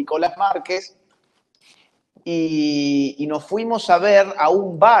junto con Nicolás Márquez y nos fuimos a ver a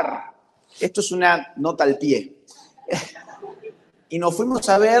un bar. Esto es una nota al pie. Y nos fuimos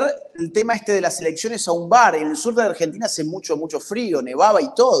a ver el tema este de las elecciones a un bar. En el sur de Argentina hace mucho frío, nevaba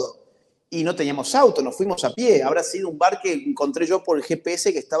y todo. Y no teníamos auto, nos fuimos a pie. Habrá sido un bar que encontré yo por el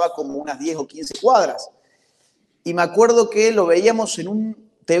GPS que estaba como unas 10 o 15 cuadras. Y me acuerdo que lo veíamos en un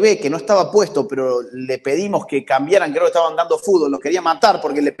TV que no estaba puesto, pero le pedimos que cambiaran, creo que estaban dando fútbol, nos quería matar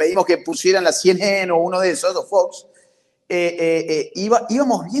porque le pedimos que pusieran la CNN o uno de esos, o Fox,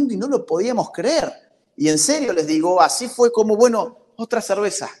 íbamos viendo y no lo podíamos creer. Y en serio les digo, así fue como, bueno, otra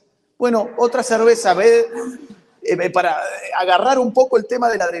cerveza. Bueno, otra cerveza, para agarrar un poco el tema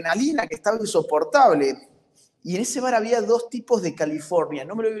de la adrenalina que estaba insoportable. Y en ese bar había dos tipos de California,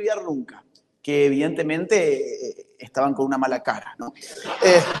 no me lo voy a olvidar nunca, que evidentemente estaban con una mala cara, ¿no?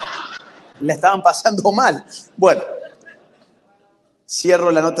 La estaban pasando mal. Bueno, cierro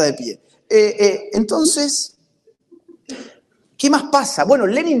la nota de pie. Entonces, ¿qué más pasa? Bueno,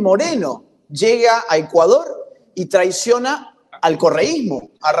 Lenín Moreno llega a Ecuador y traiciona al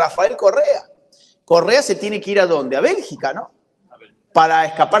correísmo, a Rafael Correa. Correa se tiene que ir ¿a dónde? A Bélgica, ¿no? Para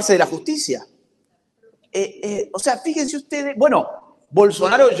escaparse de la justicia. O sea, fíjense ustedes, bueno,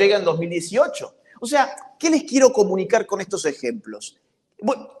 Bolsonaro llega en 2018. O sea, ¿qué les quiero comunicar con estos ejemplos?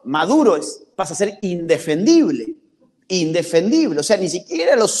 Bueno, Maduro pasa a ser indefendible. Indefendible. O sea, ni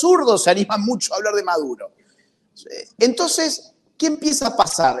siquiera los zurdos se animan mucho a hablar de Maduro. Entonces, ¿qué empieza a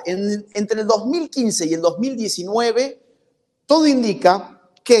pasar? Entre el 2015 y el 2019, todo indica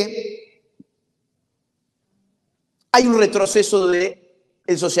que hay un retroceso del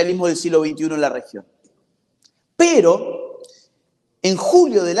socialismo del siglo XXI en la región. Pero en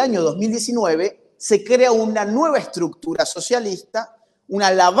julio del año 2019 se crea una nueva estructura socialista,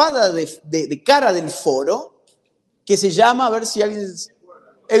 una lavada de cara del foro, que se llama, a ver si alguien...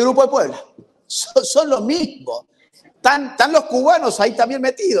 El Grupo de Puebla. Son lo mismo. Están los cubanos ahí también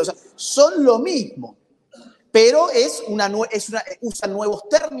metidos. O sea, son lo mismo. Pero usan nuevos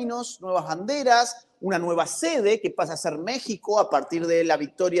términos, nuevas banderas, una nueva sede que pasa a ser México a partir de la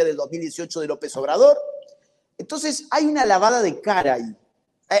victoria del 2018 de López Obrador. Entonces hay una lavada de cara ahí.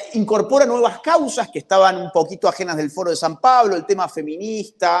 Incorpora nuevas causas que estaban un poquito ajenas del Foro de San Pablo, el tema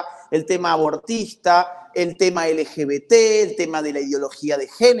feminista, el tema abortista, el tema LGBT, el tema de la ideología de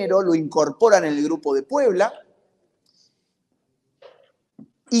género, lo incorporan en el Grupo de Puebla.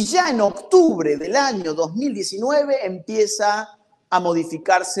 Y ya en octubre del año 2019 empieza a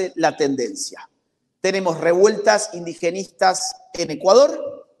modificarse la tendencia. Tenemos revueltas indigenistas en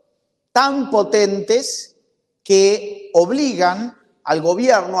Ecuador tan potentes que obligan al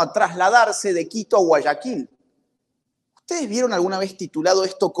gobierno a trasladarse de Quito a Guayaquil. ¿Ustedes vieron alguna vez titulado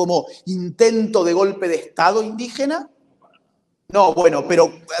esto como intento de golpe de Estado indígena? No, bueno, pero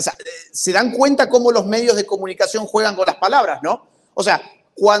o sea, se dan cuenta cómo los medios de comunicación juegan con las palabras, ¿no? O sea,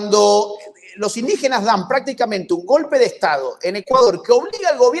 cuando los indígenas dan prácticamente un golpe de Estado en Ecuador que obliga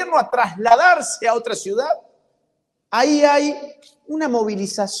al gobierno a trasladarse a otra ciudad, ahí hay una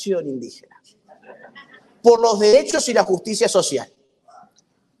movilización indígena por los derechos y la justicia social.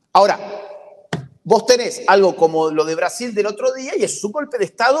 Ahora, vos tenés algo como lo de Brasil del otro día y es un golpe de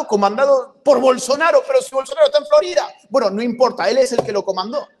Estado comandado por Bolsonaro, pero si Bolsonaro está en Florida, bueno, no importa, él es el que lo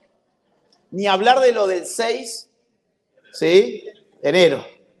comandó. Ni hablar de lo del 6, ¿sí? De enero.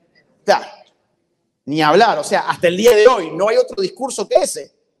 Claro, ni hablar, o sea, hasta el día de hoy no hay otro discurso que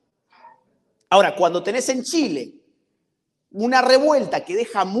ese. Ahora, cuando tenés en Chile una revuelta que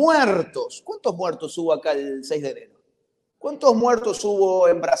deja muertos, ¿cuántos muertos hubo acá el 6 de enero? ¿Cuántos muertos hubo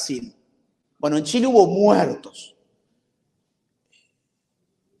en Brasil? Bueno, en Chile hubo muertos.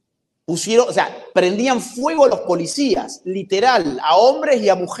 Prendían fuego a los policías, literal, a hombres y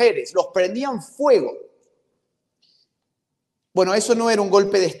a mujeres, los prendían fuego. Bueno, eso no era un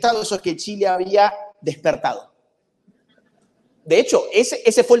golpe de Estado, eso es que Chile había despertado. De hecho,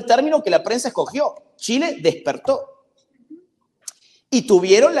 ese fue el término que la prensa escogió. Chile despertó. Y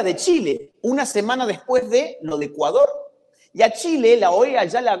tuvieron la de Chile, una semana después de lo de Ecuador. Y a Chile la OEA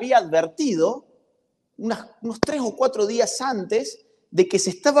ya le había advertido unos 3 o 4 días antes de que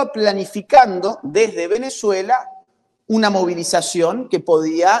se estaba planificando desde Venezuela una movilización que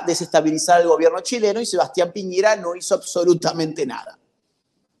podía desestabilizar el gobierno chileno y Sebastián Piñera no hizo absolutamente nada.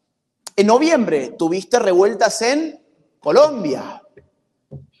 En noviembre tuviste revueltas en Colombia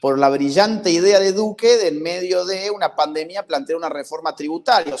por la brillante idea de Duque de en medio de una pandemia plantear una reforma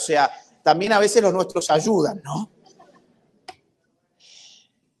tributaria. O sea, también a veces los nuestros ayudan, ¿no?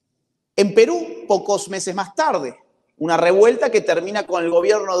 En Perú, pocos meses más tarde, una revuelta que termina con el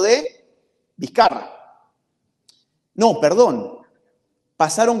gobierno de Vizcarra. No, perdón,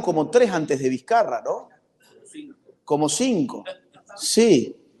 pasaron como 3 antes de Vizcarra, ¿no? Como 5.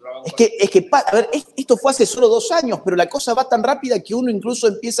 Sí. A ver, esto fue hace solo 2 años, pero la cosa va tan rápida que uno incluso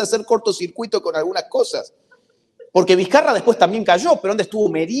empieza a hacer cortocircuito con algunas cosas. Porque Vizcarra después también cayó, pero ¿dónde estuvo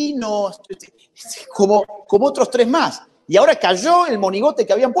Merino? Como otros 3 más. Y ahora cayó el monigote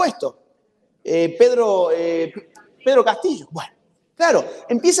que habían puesto. Pedro Castillo. Bueno, Claro,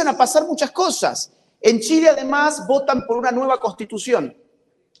 empiezan a pasar muchas cosas. En Chile, además, votan por una nueva constitución.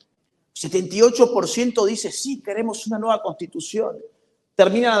 78% dice, sí, queremos una nueva constitución.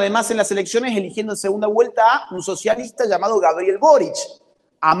 Terminan, además, en las elecciones eligiendo en segunda vuelta a un socialista llamado Gabriel Boric,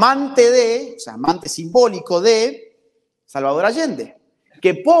 amante simbólico de Salvador Allende,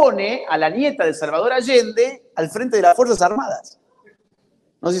 que pone a la nieta de Salvador Allende al frente de las Fuerzas Armadas.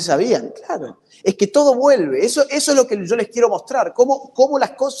 No sé si sabían, claro. Es que todo vuelve. Eso es lo que yo les quiero mostrar, cómo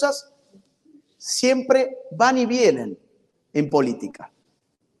las cosas siempre van y vienen en política.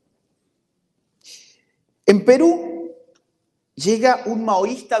 En Perú llega un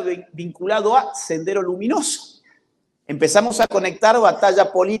maoísta vinculado a Sendero Luminoso. Empezamos a conectar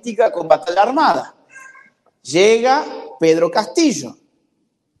batalla política con batalla armada. Llega Pedro Castillo,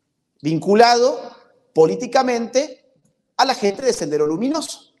 vinculado políticamente a la gente de Sendero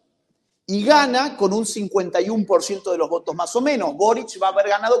Luminoso. Y gana con un 51% de los votos más o menos. Boric va a haber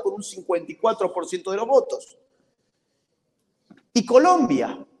ganado con un 54% de los votos. ¿Y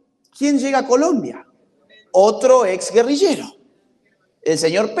Colombia? ¿Quién llega a Colombia? Otro ex guerrillero, el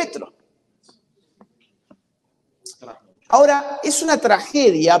señor Petro. Ahora, es una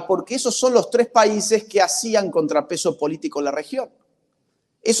tragedia porque esos son los tres países que hacían contrapeso político en la región.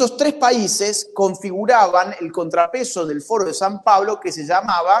 Esos tres países configuraban el contrapeso del Foro de San Pablo que se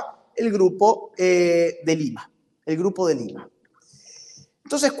llamaba el Grupo de Lima. El Grupo de Lima.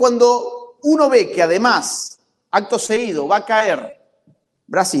 Entonces, cuando uno ve que además, acto seguido, va a caer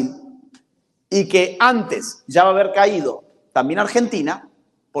Brasil y que antes ya va a haber caído también Argentina,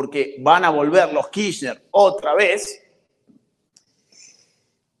 porque van a volver los Kirchner otra vez,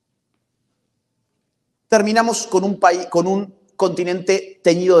 terminamos con un país, con un continente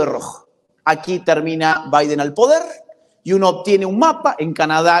teñido de rojo. Aquí termina Biden al poder y uno obtiene un mapa. En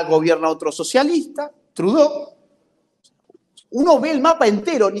Canadá gobierna otro socialista, Trudeau. Uno ve el mapa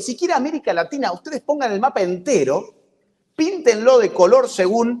entero, ni siquiera América Latina. Ustedes pongan el mapa entero, píntenlo de color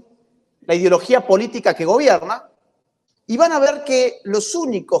según la ideología política que gobierna y van a ver que los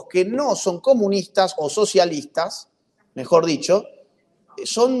únicos que no son comunistas o socialistas, mejor dicho,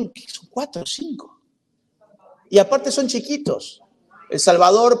 son 4 o 5. Y aparte son chiquitos. El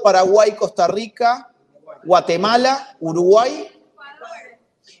Salvador, Paraguay, Costa Rica, Guatemala, Uruguay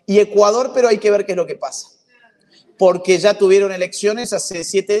y Ecuador, pero hay que ver qué es lo que pasa. Porque ya tuvieron elecciones hace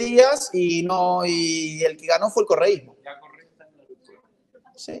 7 días y el que ganó fue el correísmo.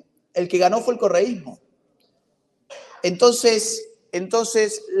 ¿Sí? El que ganó fue el correísmo. Entonces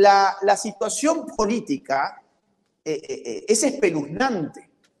la situación política es espeluznante.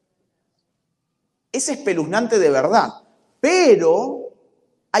 Es espeluznante de verdad, pero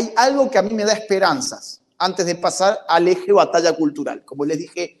hay algo que a mí me da esperanzas antes de pasar al eje batalla cultural. Como les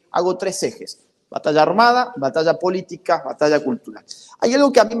dije, hago 3 ejes: batalla armada, batalla política, batalla cultural. Hay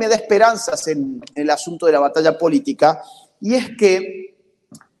algo que a mí me da esperanzas en el asunto de la batalla política y es que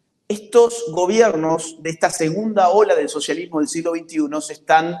estos gobiernos de esta segunda ola del socialismo del siglo XXI se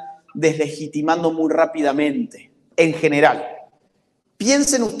están deslegitimando muy rápidamente, en general.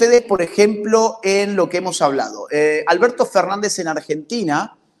 Piensen ustedes, por ejemplo, en lo que hemos hablado. Alberto Fernández en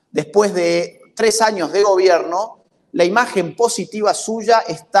Argentina, después de 3 años de gobierno, la imagen positiva suya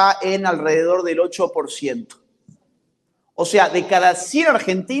está en alrededor del 8%. O sea, de cada 100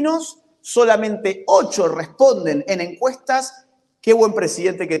 argentinos, solamente 8 responden en encuestas: qué buen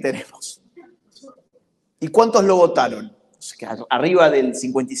presidente que tenemos. ¿Y cuántos lo votaron? Arriba del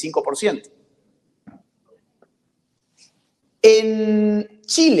 55%. En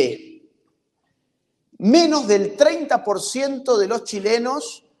Chile, menos del 30% de los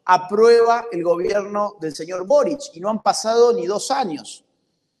chilenos aprueba el gobierno del señor Boric y no han pasado ni 2 años.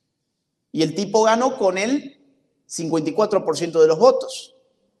 Y el tipo ganó con el 54% de los votos.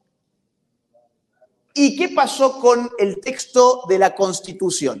 ¿Y qué pasó con el texto de la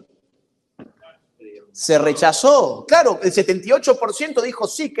Constitución? Se rechazó. Claro, el 78% dijo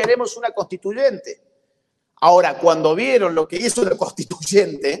sí, queremos una constituyente. Ahora, cuando vieron lo que hizo la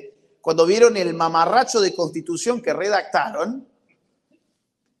constituyente, cuando vieron el mamarracho de constitución que redactaron,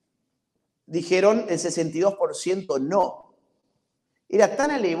 dijeron el 62% no. Era tan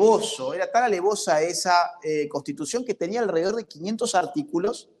alevosa esa constitución que tenía alrededor de 500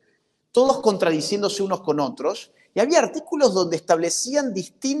 artículos, todos contradiciéndose unos con otros, y había artículos donde establecían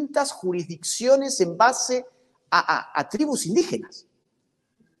distintas jurisdicciones en base a tribus indígenas.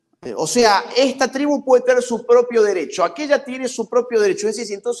 O sea, esta tribu puede tener su propio derecho, aquella tiene su propio derecho. Es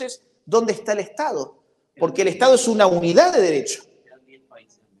decir, entonces, ¿dónde está el Estado? Porque el Estado es una unidad de derecho.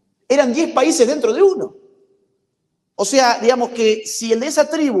 Eran 10 países dentro de uno. O sea, digamos que si el de esa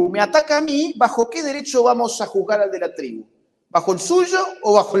tribu me ataca a mí, ¿bajo qué derecho vamos a juzgar al de la tribu? ¿Bajo el suyo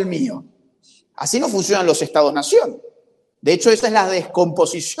o bajo el mío? Así no funcionan los estados-nación. De hecho, esa es la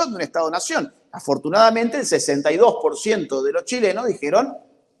descomposición de un estado-nación. Afortunadamente, el 62% de los chilenos dijeron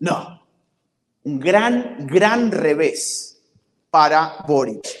no. Un gran revés para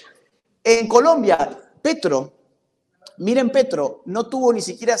Boric. En Colombia, Petro, miren, Petro no tuvo ni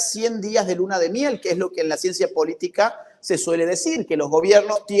siquiera 100 días de luna de miel, que es lo que en la ciencia política se suele decir, que los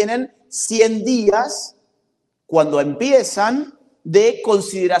gobiernos tienen 100 días cuando empiezan de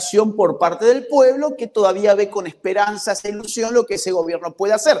consideración por parte del pueblo, que todavía ve con esperanza, esa ilusión, lo que ese gobierno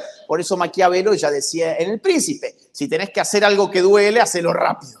puede hacer. Por eso Maquiavelo ya decía en El Príncipe, si tenés que hacer algo que duele, hacelo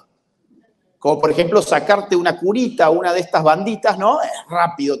rápido. Como por ejemplo sacarte una curita, una de estas banditas, ¿no?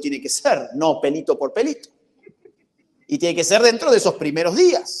 Rápido tiene que ser, no pelito por pelito. Y tiene que ser dentro de esos primeros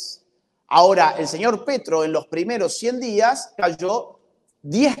días. Ahora, el señor Petro en los primeros 100 días cayó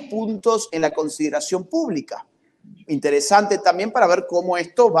 10 puntos en la consideración pública. Interesante también para ver cómo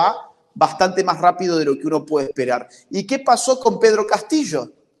esto va bastante más rápido de lo que uno puede esperar. ¿Y qué pasó con Pedro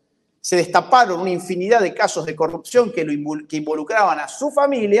Castillo? Se destaparon una infinidad de casos de corrupción que involucraban a su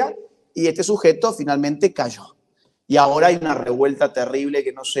familia y este sujeto finalmente cayó. Y ahora hay una revuelta terrible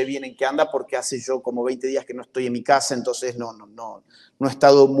que no sé bien en qué anda porque hace yo como 20 días que no estoy en mi casa, entonces no he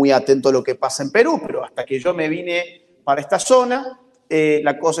estado muy atento a lo que pasa en Perú, pero hasta que yo me vine para esta zona,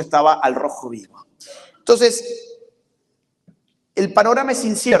 la cosa estaba al rojo vivo. Entonces, el panorama es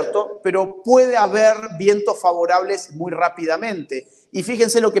incierto, pero puede haber vientos favorables muy rápidamente. Y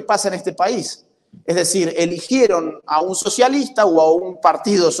fíjense lo que pasa en este país. Es decir, eligieron a un socialista o a un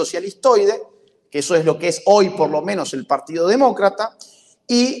partido socialistoide, que eso es lo que es hoy por lo menos el Partido Demócrata,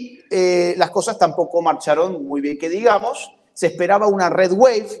 y las cosas tampoco marcharon muy bien que digamos. Se esperaba una red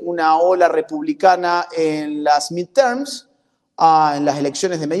wave, una ola republicana en las midterms, en las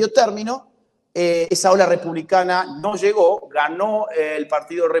elecciones de medio término. Esa ola republicana no llegó, ganó el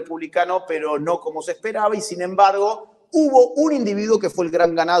Partido Republicano, pero no como se esperaba, y sin embargo hubo un individuo que fue el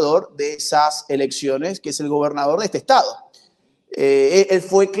gran ganador de esas elecciones, que es el gobernador de este estado. Él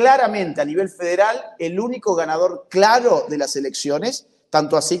fue claramente a nivel federal el único ganador claro de las elecciones,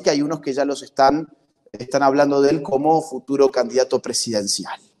 tanto así que hay unos que ya los están hablando de él como futuro candidato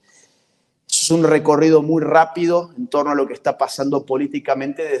presidencial. Es un recorrido muy rápido en torno a lo que está pasando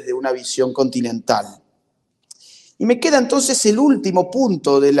políticamente desde una visión continental. Y me queda entonces el último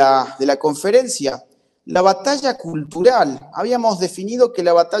punto de la conferencia, la batalla cultural. Habíamos definido que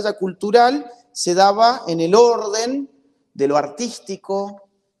la batalla cultural se daba en el orden de lo artístico,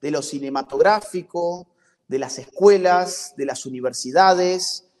 de lo cinematográfico, de las escuelas, de las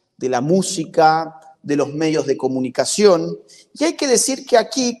universidades, de la música, de los medios de comunicación. Y hay que decir que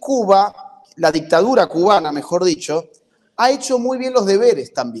aquí Cuba, la dictadura cubana, mejor dicho, ha hecho muy bien los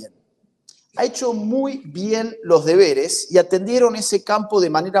deberes también. Ha hecho muy bien los deberes y atendieron ese campo de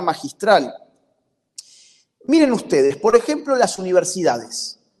manera magistral. Miren ustedes, por ejemplo, las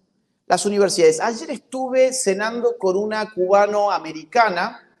universidades. Las universidades. Ayer estuve cenando con una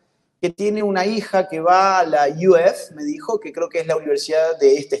cubano-americana que tiene una hija que va a la UF, me dijo, que creo que es la universidad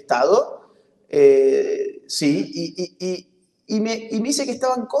de este estado. Sí, y me dice que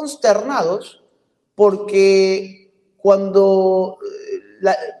estaban consternados porque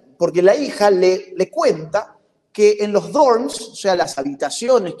porque la hija le cuenta que en los dorms, o sea, las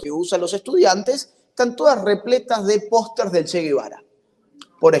habitaciones que usan los estudiantes, están todas repletas de pósters del Che Guevara,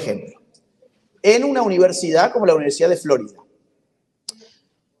 por ejemplo, en una universidad como la Universidad de Florida.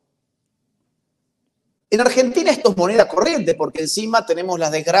 En Argentina esto es moneda corriente, porque encima tenemos la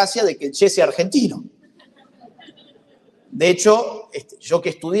desgracia de que el Che sea argentino. De hecho, yo que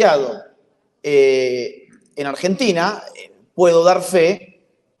he estudiado en Argentina, puedo dar fe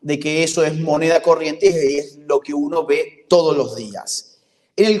de que eso es moneda corriente y es lo que uno ve todos los días.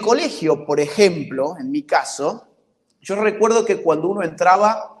 En el colegio, por ejemplo, en mi caso, yo recuerdo que cuando uno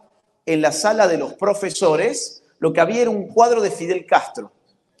entraba en la sala de los profesores, lo que había era un cuadro de Fidel Castro,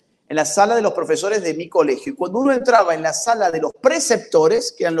 en la sala de los profesores de mi colegio. Y cuando uno entraba en la sala de los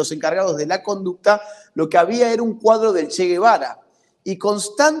preceptores, que eran los encargados de la conducta, lo que había era un cuadro del Che Guevara. Y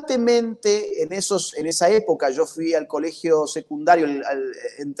constantemente en esa época, yo fui al colegio secundario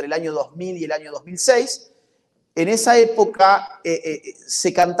entre el año 2000 y el año 2006, en esa época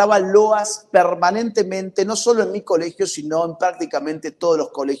se cantaban loas permanentemente, no solo en mi colegio, sino en prácticamente todos los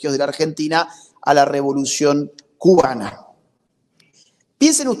colegios de la Argentina, a la Revolución Cubana.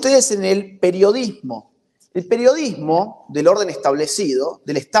 Piensen ustedes en el periodismo. El periodismo del orden establecido,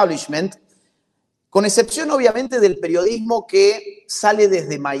 del establishment, con excepción obviamente del periodismo que sale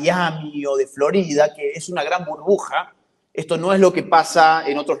desde Miami o de Florida, que es una gran burbuja, esto no es lo que pasa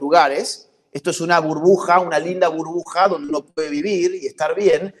en otros lugares, Esto es una burbuja, una linda burbuja donde uno puede vivir y estar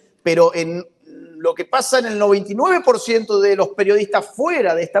bien, pero en lo que pasa en el 99% de los periodistas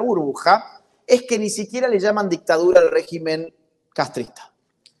fuera de esta burbuja es que ni siquiera le llaman dictadura al régimen castrista.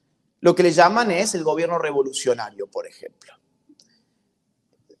 Lo que le llaman es el gobierno revolucionario, por ejemplo.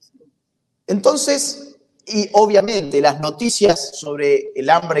 Entonces, y obviamente las noticias sobre el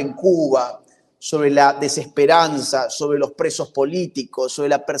hambre en Cuba, sobre la desesperanza, sobre los presos políticos, sobre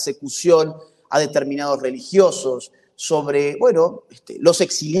la persecución a determinados religiosos, sobre, bueno, los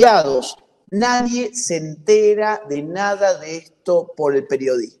exiliados, nadie se entera de nada de esto por el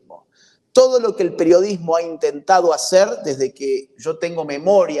periodismo. Todo lo que el periodismo ha intentado hacer desde que yo tengo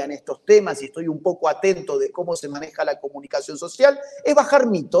memoria en estos temas y estoy un poco atento de cómo se maneja la comunicación social, es bajar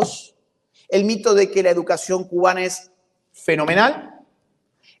mitos. El mito de que la educación cubana es fenomenal,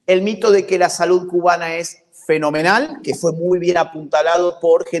 el mito de que la salud cubana es fenomenal, que fue muy bien apuntalado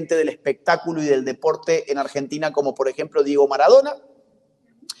por gente del espectáculo y del deporte en Argentina, como por ejemplo Diego Maradona.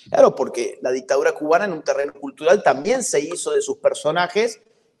 Claro, porque la dictadura cubana en un terreno cultural también se hizo de sus personajes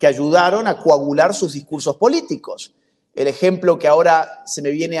que ayudaron a coagular sus discursos políticos. El ejemplo que ahora se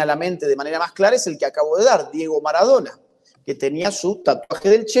me viene a la mente de manera más clara es el que acabo de dar, Diego Maradona, que tenía su tatuaje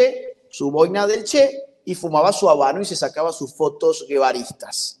del Che, su boina del Che, y fumaba su habano y se sacaba sus fotos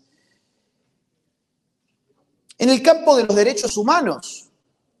guevaristas. En el campo de los derechos humanos,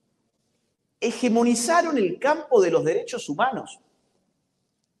 hegemonizaron el campo de los derechos humanos.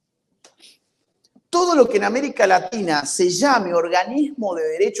 Todo lo que en América Latina se llame organismo de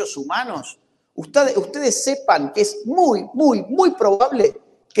derechos humanos, ustedes sepan que es muy, muy, muy probable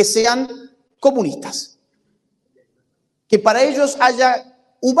que sean comunistas. Que para ellos haya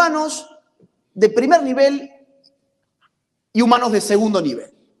humanos de primer nivel y humanos de segundo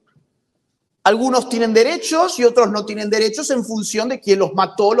nivel. Algunos tienen derechos y otros no tienen derechos en función de quién los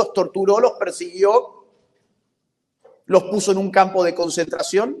mató, los torturó, los persiguió, los puso en un campo de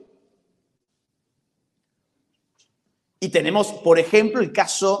concentración. Y tenemos, por ejemplo, el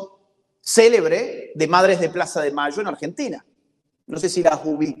caso célebre de Madres de Plaza de Mayo en Argentina. No sé si las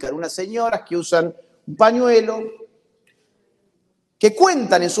ubican, unas señoras que usan un pañuelo, que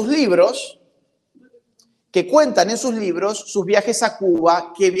cuentan en sus libros sus viajes a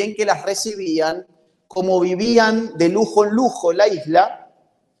Cuba, qué bien que las recibían, cómo vivían de lujo en lujo en la isla,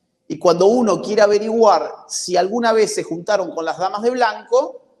 y cuando uno quiere averiguar si alguna vez se juntaron con las damas de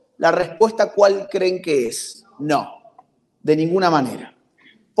blanco, la respuesta ¿cuál creen que es? No, de ninguna manera.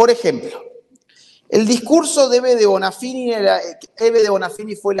 Por ejemplo, el discurso de Eve de Bonafini, Eve de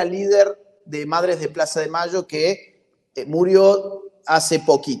Bonafini fue la líder de Madres de Plaza de Mayo que murió hace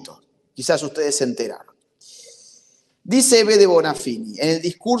poquito, quizás ustedes se enteraron. Dice Eve de Bonafini, en el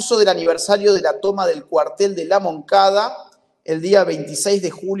discurso del aniversario de la toma del cuartel de La Moncada, el día 26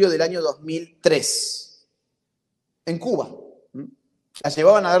 de julio del año 2003, en Cuba. La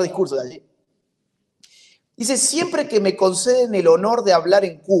llevaban a dar discursos de allí. Dice, siempre que me conceden el honor de hablar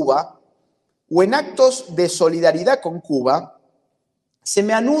en Cuba o en actos de solidaridad con Cuba, se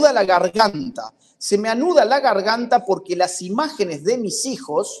me anuda la garganta. Se me anuda la garganta porque las imágenes de mis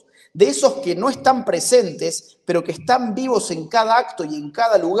hijos, de esos que no están presentes, pero que están vivos en cada acto y en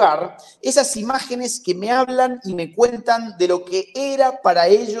cada lugar, esas imágenes que me hablan y me cuentan de lo que era para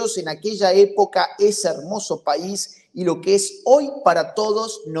ellos en aquella época ese hermoso país y lo que es hoy para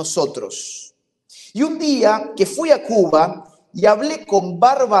todos nosotros. Y un día que fui a Cuba y hablé con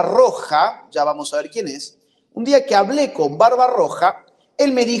Barbarroja, ya vamos a ver quién es, un día que hablé con Barbarroja,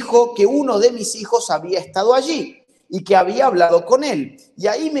 él me dijo que uno de mis hijos había estado allí y que había hablado con él. Y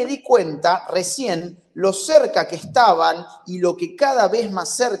ahí me di cuenta recién lo cerca que estaban y lo que cada vez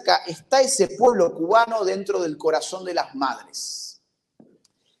más cerca está ese pueblo cubano dentro del corazón de las madres.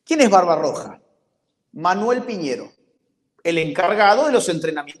 ¿Quién es Barbarroja? Manuel Piñero, el encargado de los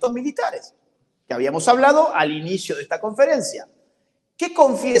entrenamientos militares, que habíamos hablado al inicio de esta conferencia. ¿Qué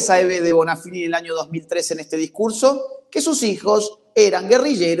confiesa Eve de Bonafini en el año 2003 en este discurso? Que sus hijos eran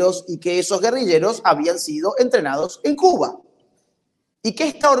guerrilleros y que esos guerrilleros habían sido entrenados en Cuba. Y que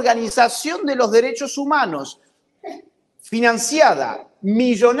esta organización de los derechos humanos, financiada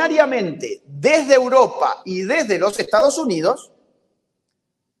millonariamente desde Europa y desde los Estados Unidos,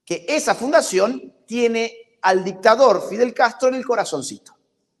 que esa fundación tiene al dictador Fidel Castro en el corazoncito.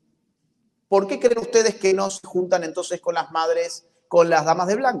 ¿Por qué creen ustedes que no se juntan entonces con las madres, con las damas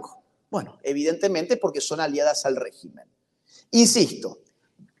de blanco? Bueno, evidentemente porque son aliadas al régimen. Insisto,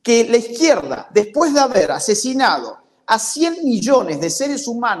 que la izquierda, después de haber asesinado a 100 millones de seres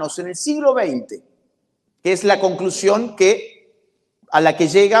humanos en el siglo XX, que es la conclusión a la que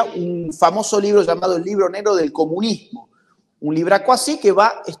llega un famoso libro llamado El Libro Negro del Comunismo, Un libraco así que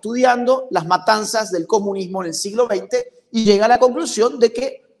va estudiando las matanzas del comunismo en el siglo XX y llega a la conclusión de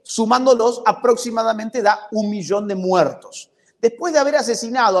que sumándolos aproximadamente da 1 millón de muertos. Después de haber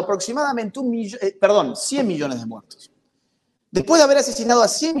asesinado aproximadamente 100 millones de muertos. Después de haber asesinado a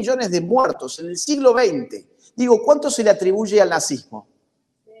 100 millones de muertos en el siglo XX, digo, ¿cuánto se le atribuye al nazismo?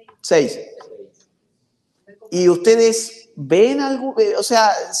 6. Y ustedes ven algo, o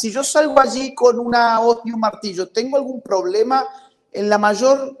sea, si yo salgo allí con una hoz y un martillo, ¿tengo algún problema? En la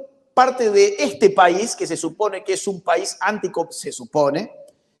mayor parte de este país, que se supone que es un país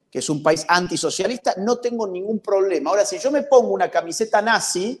que es un país antisocialista, no tengo ningún problema. Ahora, si yo me pongo una camiseta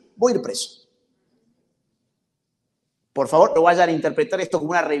nazi, voy a ir preso. Por favor, no vayan a interpretar esto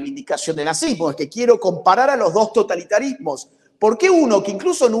como una reivindicación del nazismo, es que quiero comparar a los dos totalitarismos. ¿Por qué uno, que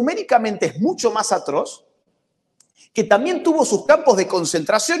incluso numéricamente es mucho más atroz, que también tuvo sus campos de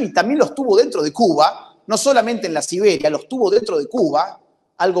concentración y también los tuvo dentro de Cuba, no solamente en la Siberia, los tuvo dentro de Cuba,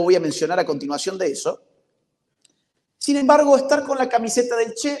 algo voy a mencionar a continuación de eso? Sin embargo, estar con la camiseta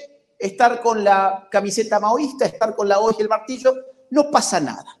del Che, estar con la camiseta maoísta, estar con la hoz y el martillo, no pasa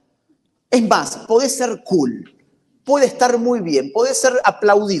nada. Es más, podés ser cool, puede estar muy bien, podés ser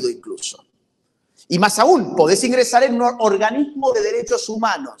aplaudido incluso. Y más aún, podés ingresar en un organismo de derechos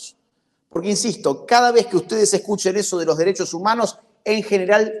humanos. Porque, insisto, cada vez que ustedes escuchen eso de los derechos humanos, en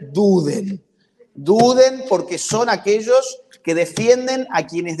general duden. Duden porque son aquellos que defienden a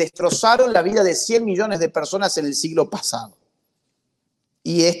quienes destrozaron la vida de 100 millones de personas en el siglo pasado.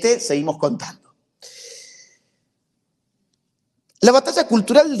 Y seguimos contando. La batalla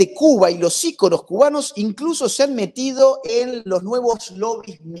cultural de Cuba y los íconos cubanos incluso se han metido en los nuevos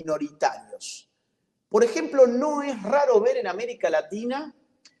lobbies minoritarios. Por ejemplo, no es raro ver en América Latina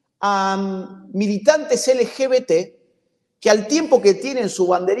a militantes LGBT que al tiempo que tienen su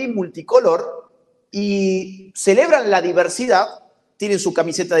banderín multicolor y celebran la diversidad, tienen su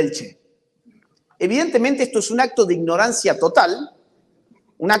camiseta del Che. Evidentemente esto es un acto de ignorancia total,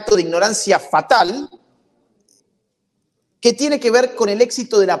 un acto de ignorancia fatal, que tiene que ver con el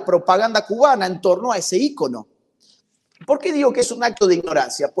éxito de la propaganda cubana en torno a ese ícono. ¿Por qué digo que es un acto de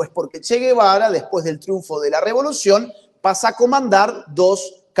ignorancia? Pues porque Che Guevara, después del triunfo de la revolución, pasa a comandar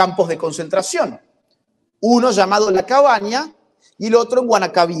 2 campos de concentración. Uno llamado La Cabaña y el otro en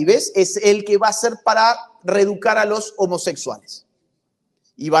Guanacavives, es el que va a ser para reeducar a los homosexuales.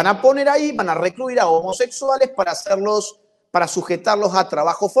 Y van a poner ahí, van a recluir a homosexuales para sujetarlos a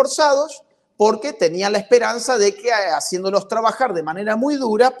trabajos forzados, porque tenían la esperanza de que haciéndolos trabajar de manera muy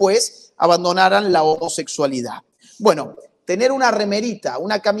dura, pues abandonaran la homosexualidad. Bueno, tener una remerita,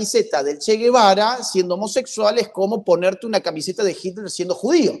 una camiseta del Che Guevara siendo homosexual es como ponerte una camiseta de Hitler siendo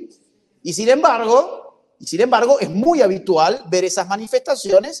judío. Y sin embargo, es muy habitual ver esas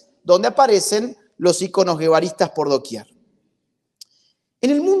manifestaciones donde aparecen los íconos guevaristas por doquier. En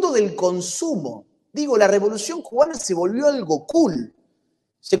el mundo del consumo, la revolución cubana se volvió algo cool.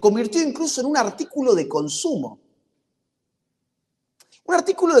 Se convirtió incluso en un artículo de consumo. Un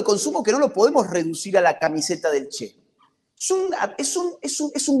artículo de consumo que no lo podemos reducir a la camiseta del Che.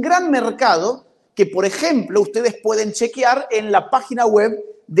 Es un gran mercado que, por ejemplo, ustedes pueden chequear en la página web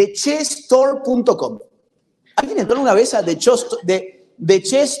de chestore.com. ¿Alguien entró una vez a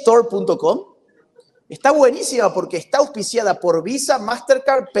thechestore.com? Está buenísima porque está auspiciada por Visa,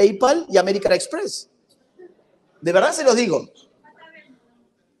 Mastercard, PayPal y American Express. De verdad se los digo.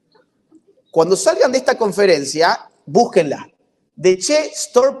 Cuando salgan de esta conferencia, búsquenla.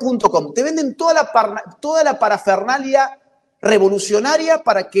 thechestore.com. Te venden toda la parafernalia revolucionaria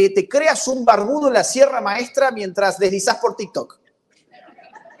para que te creas un barbudo en la Sierra Maestra mientras deslizás por TikTok.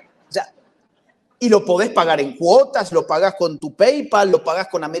 O sea, y lo podés pagar en cuotas, lo pagás con tu PayPal, lo pagás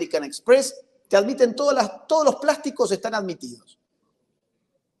con American Express. Te admiten todos los plásticos están admitidos.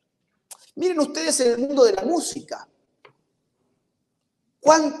 Miren ustedes en el mundo de la música.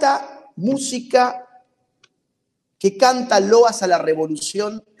 ¿Cuánta música que canta loas a la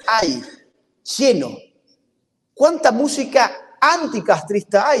revolución hay? Lleno. ¿Cuánta música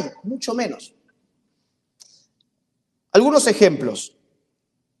anticastrista hay? Mucho menos. Algunos ejemplos.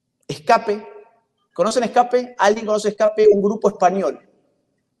 Escape. ¿Conocen Escape? ¿Alguien conoce Escape? Un grupo español.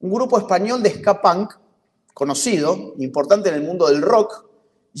 Un grupo español de ska punk, conocido, importante en el mundo del rock,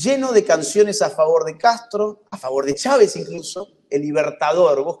 lleno de canciones a favor de Castro, a favor de Chávez incluso, El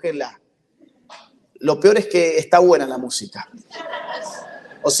Libertador, búsquenla. Lo peor es que está buena la música.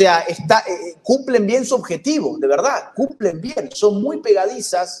 O sea, cumplen bien su objetivo, de verdad, cumplen bien, son muy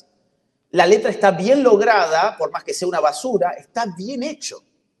pegadizas, la letra está bien lograda, por más que sea una basura, está bien hecho.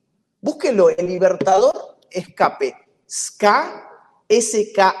 Búsquenlo, El Libertador, Escape, ska,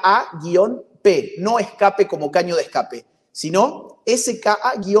 SKA-P, no escape como caño de escape, sino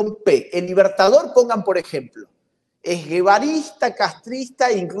SKA-P. El Libertador, pongan por ejemplo, es guevarista, castrista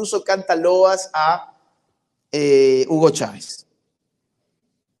e incluso canta loas a Hugo Chávez.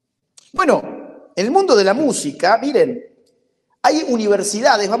 Bueno, en el mundo de la música, miren, hay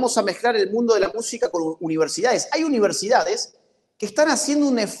universidades, vamos a mezclar el mundo de la música con universidades. Hay universidades que están haciendo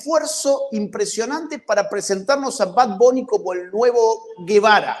un esfuerzo impresionante para presentarnos a Bad Bunny como el nuevo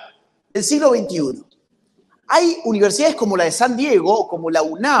Guevara del siglo XXI. Hay universidades como la de San Diego o como la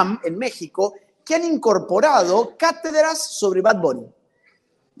UNAM en México que han incorporado cátedras sobre Bad Bunny.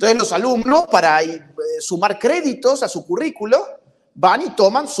 Entonces los alumnos, para sumar créditos a su currículo, van y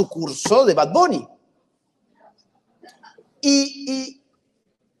toman su curso de Bad Bunny. Y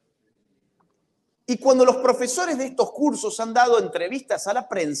cuando los profesores de estos cursos han dado entrevistas a la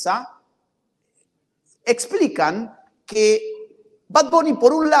prensa, explican que Bad Bunny,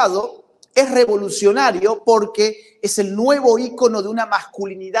 por un lado, es revolucionario porque es el nuevo ícono de una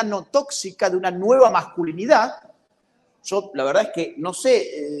masculinidad no tóxica, de una nueva masculinidad. Yo, la verdad es que no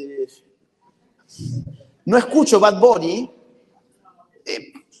sé, no escucho Bad Bunny,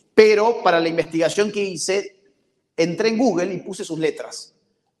 pero para la investigación que hice, entré en Google y puse sus letras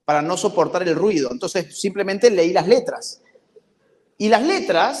para no soportar el ruido. Entonces, simplemente leí las letras. Y las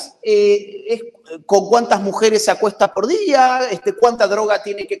letras es con cuántas mujeres se acuesta por día, cuánta droga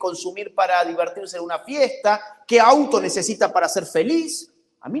tiene que consumir para divertirse en una fiesta, qué auto necesita para ser feliz.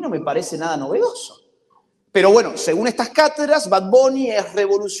 A mí no me parece nada novedoso. Pero bueno, según estas cátedras, Bad Bunny es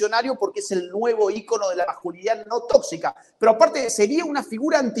revolucionario porque es el nuevo ícono de la masculinidad no tóxica. Pero aparte sería una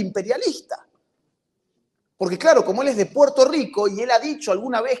figura antiimperialista. Porque claro, como él es de Puerto Rico y él ha dicho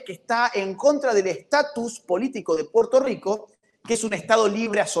alguna vez que está en contra del estatus político de Puerto Rico, que es un Estado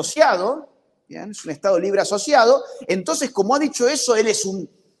libre asociado, ¿bien? Es un Estado libre asociado, entonces como ha dicho eso, él es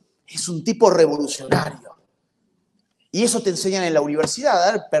un tipo revolucionario. Y eso te enseñan en la universidad, a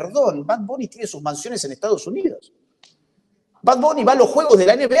dar perdón. Bad Bunny tiene sus mansiones en Estados Unidos. Bad Bunny va a los juegos de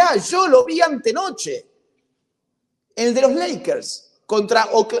la NBA, yo lo vi antenoche, en el de los Lakers, contra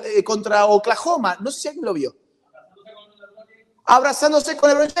Oklahoma, no sé si alguien lo vio. Abrazándose con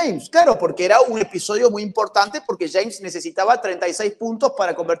LeBron James, claro, porque era un episodio muy importante porque James necesitaba 36 puntos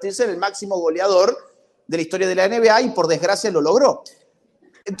para convertirse en el máximo goleador de la historia de la NBA y por desgracia lo logró.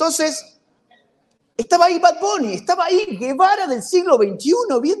 Entonces, estaba ahí Bad Bunny, estaba ahí Guevara del siglo XXI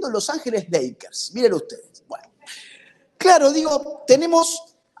viendo Los Ángeles Lakers. Miren ustedes. Bueno, claro, digo,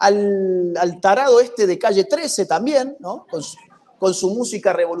 tenemos al tarado de Calle 13 también, ¿no? Con su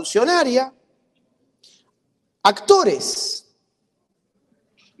música revolucionaria. Actores.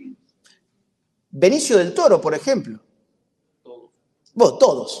 Benicio del Toro, por ejemplo. Bueno,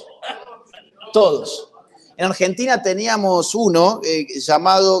 todos. En Argentina teníamos uno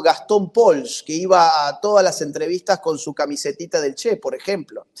llamado Gastón Pols, que iba a todas las entrevistas con su camisetita del Che, por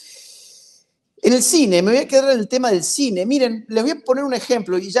ejemplo. En el cine, me voy a quedar en el tema del cine. Miren, les voy a poner un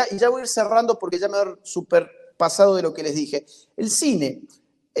ejemplo y ya voy a ir cerrando porque ya me voy a dar súper pasado de lo que les dije. El cine.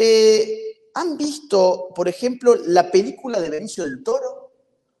 ¿Han visto, por ejemplo, la película de Benicio del Toro?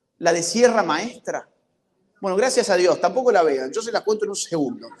 La de Sierra Maestra. Bueno, gracias a Dios, tampoco la vean. Yo se las cuento en un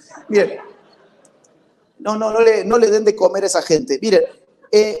segundo. Miren, no le den de comer a esa gente. Miren,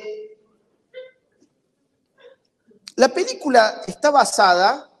 la película está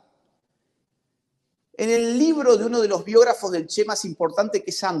basada en el libro de uno de los biógrafos del Che más importante,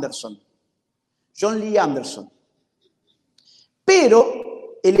 que es Anderson, John Lee Anderson.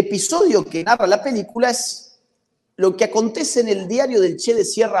 Pero el episodio que narra la película es lo que acontece en el diario del Che de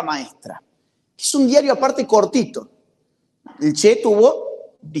Sierra Maestra. Es un diario aparte cortito. El Che tuvo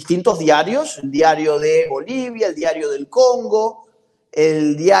distintos diarios, el diario de Bolivia, el diario del Congo,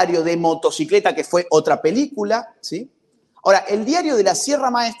 el diario de Motocicleta, que fue otra película, ¿sí? Ahora, el diario de la Sierra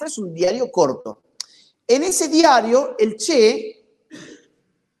Maestra es un diario corto. En ese diario, el Che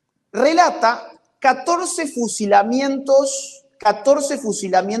relata 14 fusilamientos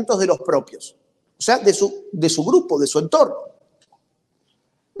de los propios. O sea, de su grupo, de su entorno.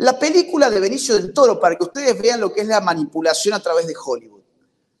 La película de Benicio del Toro, para que ustedes vean lo que es la manipulación a través de Hollywood.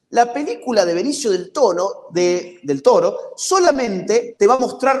 La película de Benicio del Toro solamente te va a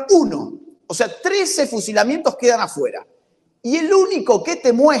mostrar uno. O sea, 13 fusilamientos quedan afuera. Y el único que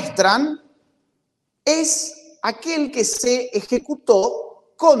te muestran es aquel que se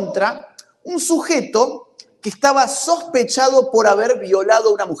ejecutó contra un sujeto que estaba sospechado por haber violado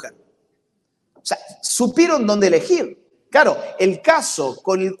a una mujer. O sea, supieron dónde elegir. Claro, el caso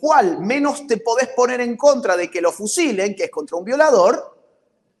con el cual menos te podés poner en contra de que lo fusilen, que es contra un violador,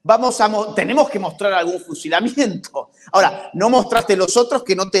 tenemos que mostrar algún fusilamiento. Ahora, no mostraste los otros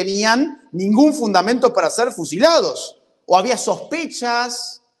que no tenían ningún fundamento para ser fusilados. o había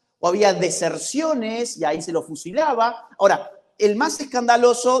sospechas, o había deserciones, y ahí se lo fusilaba. Ahora, el más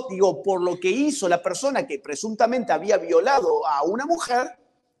escandaloso, digo, por lo que hizo la persona que presuntamente había violado a una mujer,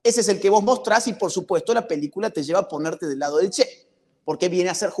 ese es el que vos mostrás y, por supuesto, la película te lleva a ponerte del lado del Che, porque viene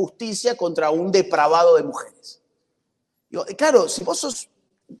a hacer justicia contra un depravado de mujeres. Digo, claro, si vos sos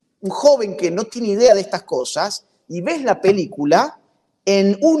un joven que no tiene idea de estas cosas y ves la película,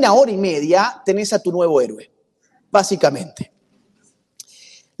 en 1 hora y media tenés a tu nuevo héroe, básicamente.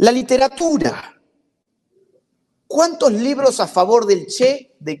 La literatura. ¿Cuántos libros a favor del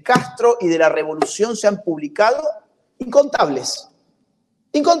Che, de Castro y de la revolución se han publicado? Incontables.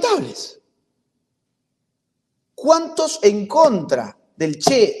 Incontables. ¿Cuántos en contra del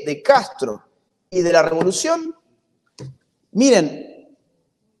Che, de Castro y de la revolución? Miren,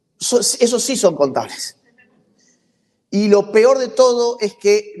 esos sí son contables. Y lo peor de todo es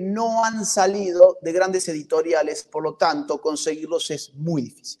que no han salido de grandes editoriales, por lo tanto, conseguirlos es muy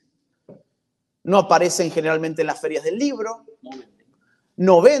difícil. No aparecen generalmente en las ferias del libro,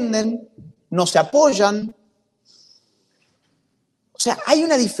 no venden, no se apoyan. O sea, hay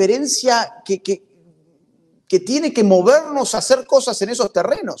una diferencia que tiene que movernos a hacer cosas en esos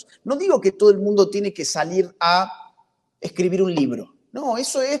terrenos. No digo que todo el mundo tiene que salir a escribir un libro. No,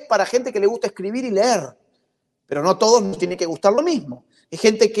 eso es para gente que le gusta escribir y leer. Pero no a todos nos tiene que gustar lo mismo. Hay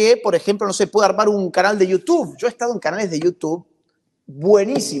gente que, por ejemplo, no se puede armar un canal de YouTube. Yo he estado en canales de YouTube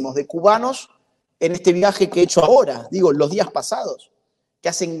buenísimos de cubanos en este viaje que he hecho ahora, digo, los días pasados, que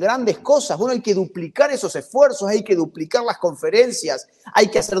hacen grandes cosas. Bueno, hay que duplicar esos esfuerzos, hay que duplicar las conferencias, hay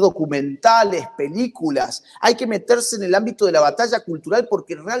que hacer documentales, películas, hay que meterse en el ámbito de la batalla cultural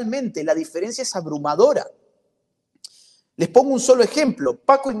porque realmente la diferencia es abrumadora. Les pongo un solo ejemplo,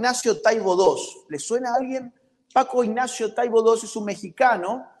 Paco Ignacio Taibo II. ¿Les suena a alguien? Paco Ignacio Taibo II es un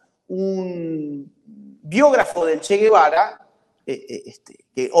mexicano, un biógrafo del Che Guevara,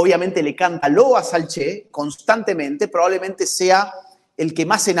 que obviamente le canta loas al Che constantemente, probablemente sea el que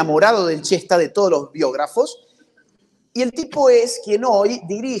más enamorado del Che está de todos los biógrafos, y el tipo es quien hoy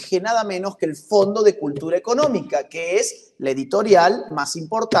dirige nada menos que el Fondo de Cultura Económica, que es la editorial más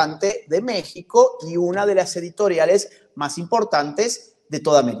importante de México y una de las editoriales más importantes de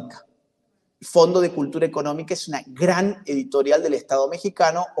toda América. El Fondo de Cultura Económica es una gran editorial del Estado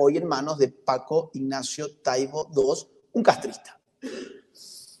mexicano, hoy en manos de Paco Ignacio Taibo II, un castrista.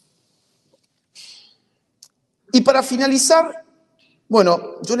 Y para finalizar,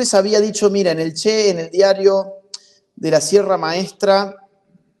 bueno, yo les había dicho, mira, en el Che, en el diario de la Sierra Maestra,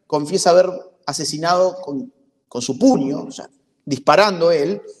 confiesa haber asesinado con su puño, o sea, disparando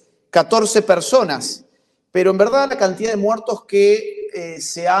él, 14 personas. Pero en verdad la cantidad de muertos que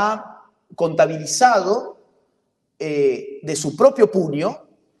se ha contabilizado de su propio puño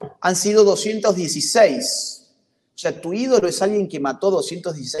han sido 216. O sea, tu ídolo es alguien que mató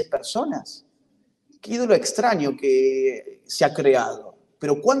 216 personas. Qué ídolo extraño que se ha creado.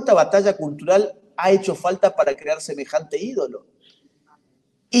 Pero ¿cuánta batalla cultural ha hecho falta para crear semejante ídolo?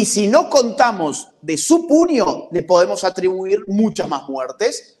 Y si no contamos de su puño, le podemos atribuir muchas más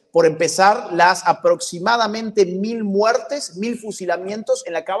muertes. Por empezar, las aproximadamente 1000 muertes, 1000 fusilamientos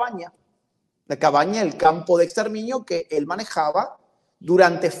en la cabaña. La cabaña, el campo de exterminio que él manejaba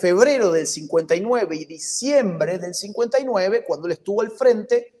durante febrero del 59 y diciembre del 59, cuando él estuvo al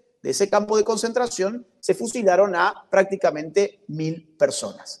frente de ese campo de concentración, se fusilaron a prácticamente 1000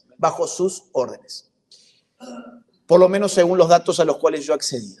 personas, bajo sus órdenes. Por lo menos según los datos a los cuales yo he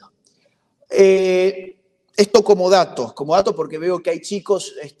accedido. Esto como dato porque veo que hay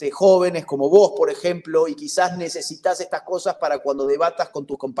chicos jóvenes como vos, por ejemplo, y quizás necesitas estas cosas para cuando debatas con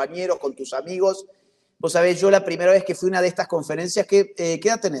tus compañeros, con tus amigos. Vos sabés, yo la primera vez que fui a una de estas conferencias, ¿qué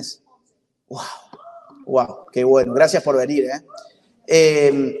edad tenés? ¡Wow! ¡Qué bueno! Gracias por venir,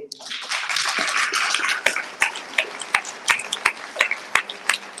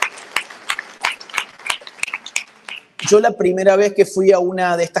 Yo la primera vez que fui a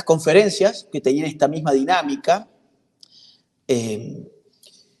una de estas conferencias, que tenían esta misma dinámica,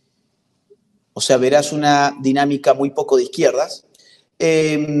 o sea, verás una dinámica muy poco de izquierdas,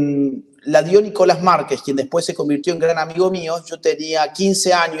 la dio Nicolás Márquez, quien después se convirtió en gran amigo mío. Yo tenía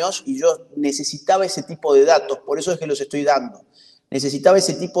 15 años y yo necesitaba ese tipo de datos, por eso es que los estoy dando. Necesitaba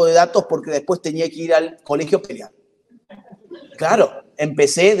ese tipo de datos porque después tenía que ir al colegio a pelear. Claro,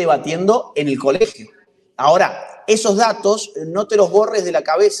 empecé debatiendo en el colegio. Ahora, esos datos no te los borres de la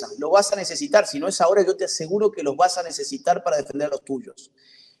cabeza, los vas a necesitar. Si no es ahora, yo te aseguro que los vas a necesitar para defender a los tuyos.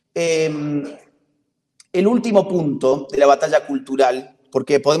 El último punto de la batalla cultural,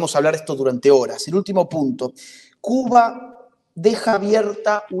 porque podemos hablar esto durante horas, el último punto, Cuba deja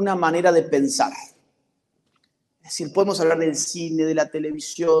abierta una manera de pensar. Es decir, podemos hablar del cine, de la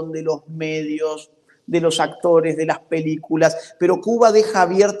televisión, de los medios, de los actores, de las películas, pero Cuba deja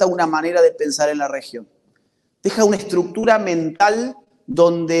abierta una manera de pensar en la región. Deja una estructura mental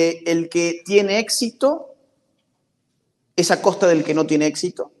donde el que tiene éxito es a costa del que no tiene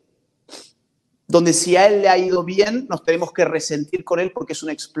éxito. Donde si a él le ha ido bien, nos tenemos que resentir con él porque es un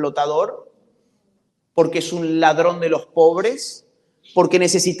explotador, porque es un ladrón de los pobres, porque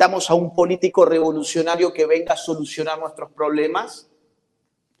necesitamos a un político revolucionario que venga a solucionar nuestros problemas.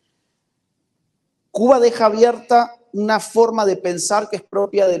 Cuba deja abierta una forma de pensar que es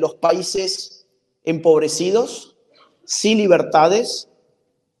propia de los países empobrecidos, sin libertades,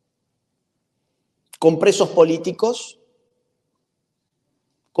 con presos políticos,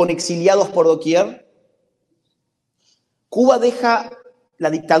 con exiliados por doquier. Cuba deja, la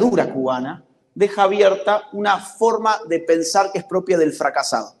dictadura cubana, deja abierta una forma de pensar que es propia del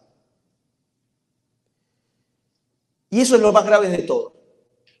fracasado. Y eso es lo más grave de todo,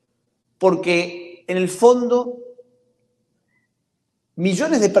 porque en el fondo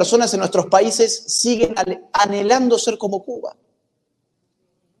millones de personas en nuestros países siguen anhelando ser como Cuba.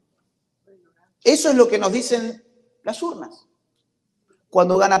 Eso es lo que nos dicen las urnas.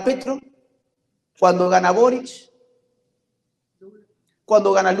 Cuando gana Petro, cuando gana Boric,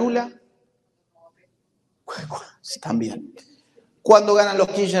 cuando gana Lula, también. Cuando ganan los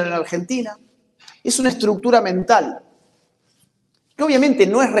Kirchner en Argentina. Es una estructura mental que obviamente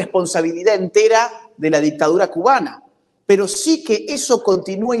no es responsabilidad entera de la dictadura cubana, pero sí que eso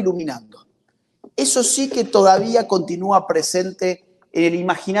continúa iluminando. Eso sí que todavía continúa presente en el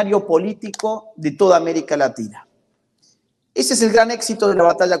imaginario político de toda América Latina. Ese es el gran éxito de la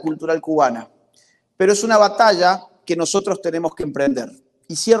batalla cultural cubana, pero es una batalla que nosotros tenemos que emprender.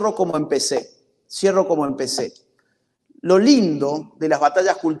 Y cierro como empecé. Lo lindo de las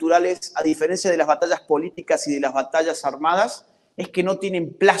batallas culturales, a diferencia de las batallas políticas y de las batallas armadas, es que no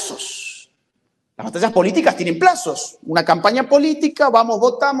tienen plazos. Las batallas políticas tienen plazos. Una campaña política, vamos,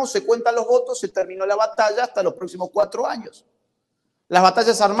 votamos, se cuentan los votos, se terminó la batalla hasta los próximos 4 años. Las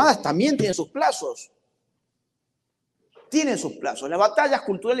batallas armadas también tienen sus plazos. Las batallas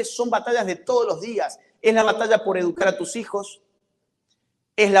culturales son batallas de todos los días. Es la batalla por educar a tus hijos,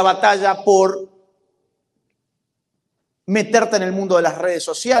 es la batalla por meterte en el mundo de las redes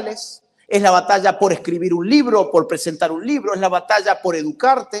sociales, es la batalla por escribir un libro, por presentar un libro, es la batalla por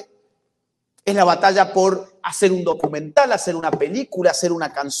educarte, es la batalla por hacer un documental, hacer una película, hacer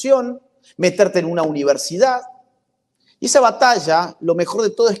una canción, meterte en una universidad. Y esa batalla, lo mejor de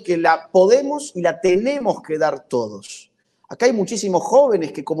todo es que la podemos y la tenemos que dar todos. Acá hay muchísimos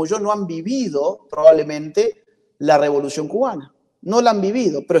jóvenes que, como yo, no han vivido probablemente la Revolución Cubana. No la han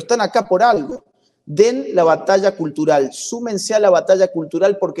vivido, pero están acá por algo. Den la batalla cultural, súmense a la batalla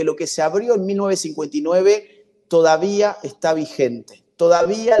cultural porque lo que se abrió en 1959 todavía está vigente.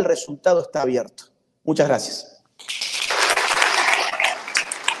 Todavía el resultado está abierto. Muchas gracias.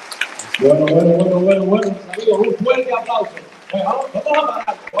 Bueno. Amigos, un fuerte aplauso. Vamos a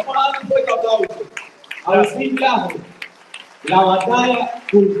parar, vamos a dar un fuerte aplauso. Agustín Lajo, la batalla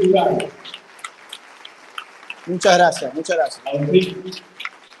cultural. Muchas gracias. Agustín,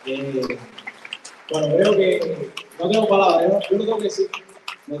 bueno, creo que no tengo palabras, yo no tengo que decir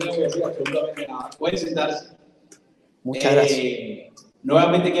absolutamente nada. Pueden sentarse. Muchas gracias.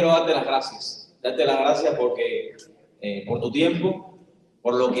 Nuevamente quiero darte las gracias. Darte las gracias porque, por tu tiempo,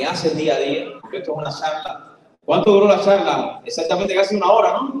 por lo que haces día a día, porque esto es una charla. ¿Cuánto duró la charla? Exactamente casi 1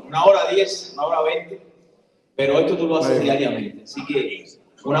 hora, ¿no? 1 hora 10, 1 hora 20. Pero esto tú lo haces diariamente. Así que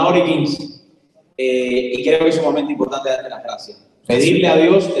 1 hora y 15. Y creo que es sumamente importante darte las gracias. Pedirle a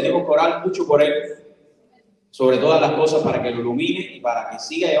Dios, tenemos que orar mucho por Él, sobre todas las cosas, para que lo ilumine y para que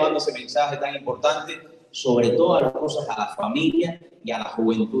siga llevando ese mensaje tan importante, sobre todas las cosas, a la familia y a la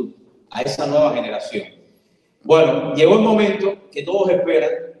juventud, a esa nueva generación. Bueno, llegó el momento que todos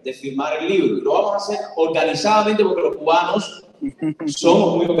esperan de firmar el libro. Y lo vamos a hacer organizadamente porque los cubanos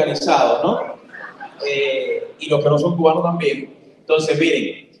somos muy organizados, ¿no? Y los que no son cubanos también. Entonces,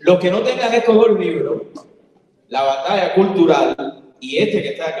 miren, los que no tengan estos 2 libros, La batalla cultural y este que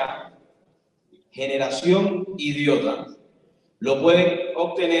está acá, Generación Idiota, lo pueden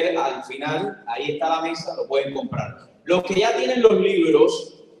obtener al final, ahí está la mesa, lo pueden comprar. Los que ya tienen los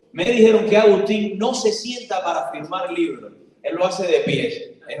libros, me dijeron que Agustín no se sienta para firmar el libro, él lo hace de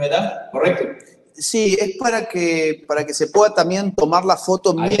pie, ¿es verdad? ¿Correcto? Sí, es para que se pueda también tomar la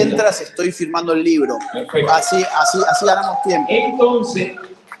foto mientras estoy firmando el libro. Perfecto. Así ganamos tiempo. Entonces,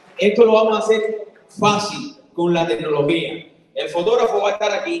 esto lo vamos a hacer fácil con la tecnología. El fotógrafo va a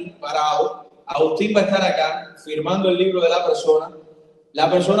estar aquí parado, Agustín va a estar acá firmando el libro de la persona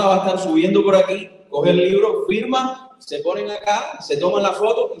va a estar subiendo por aquí coge el libro, firma, se ponen acá, se toman la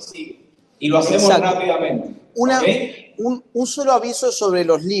foto y siguen. Y lo hacemos Exacto. rápidamente. ¿Okay? Un solo aviso sobre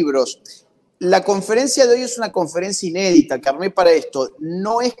los libros. La conferencia de hoy es una conferencia inédita que armé para esto.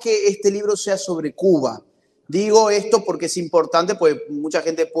 No es que este libro sea sobre Cuba. Digo esto porque es importante, porque mucha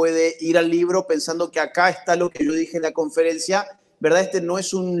gente puede ir al libro pensando que acá está lo que yo dije en la conferencia. ¿Verdad? Este no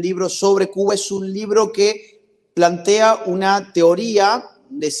es un libro sobre Cuba, es un libro que plantea una teoría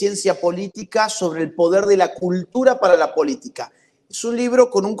de ciencia política sobre el poder de la cultura para la política. Es un libro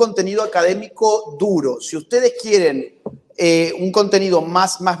con un contenido académico duro. Si ustedes quieren un contenido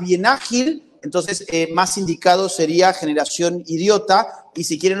más bien ágil, entonces más indicado sería Generación Idiota. Y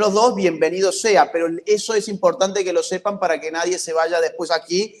si quieren los dos, bienvenido sea. Pero eso es importante que lo sepan para que nadie se vaya después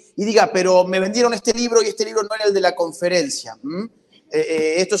aquí y diga, pero me vendieron este libro y este libro no era el de la conferencia.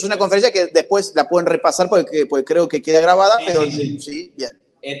 Esto es una conferencia que después la pueden repasar porque creo que queda grabada, Sí, pero sí. bien.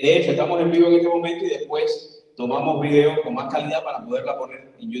 De hecho, estamos en vivo en este momento y después tomamos videos con más calidad para poderla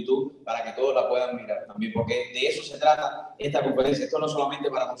poner en YouTube, para que todos la puedan mirar también, porque de eso se trata esta conferencia. Esto no es solamente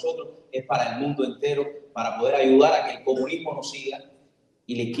para nosotros, es para el mundo entero, para poder ayudar a que el comunismo no siga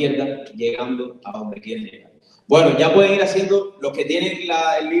y la izquierda llegando a donde quieren llegar. Bueno, ya pueden ir haciendo, los que tienen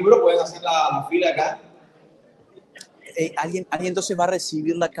el libro, pueden hacer la fila acá. ¿Alguien entonces va a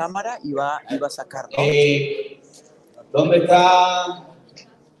recibir la cámara y va a sacar, ¿no? ¿Dónde está?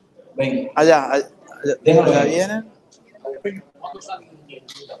 Ven. Allá Déjame ver. vienen.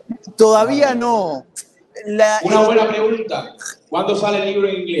 Todavía no. Una buena pregunta. ¿Cuándo sale el libro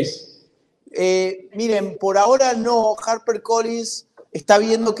en inglés? Miren, por ahora no. HarperCollins está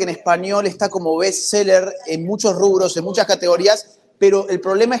viendo que en español está como bestseller en muchos rubros, en muchas categorías, pero el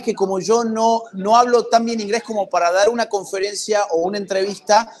problema es que como yo no hablo tan bien inglés como para dar una conferencia o una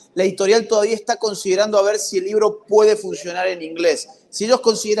entrevista, la editorial todavía está considerando a ver si el libro puede funcionar en inglés. Si ellos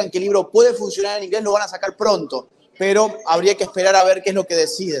consideran que el libro puede funcionar en inglés, lo van a sacar pronto, pero habría que esperar a ver qué es lo que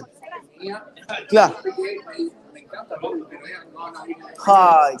deciden. Claro.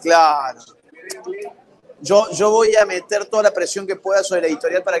 Ay, claro. Yo voy a meter toda la presión que pueda sobre la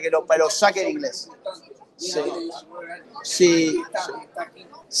editorial para que lo saque en inglés. Sí.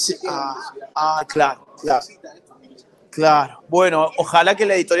 Claro. Bueno, ojalá que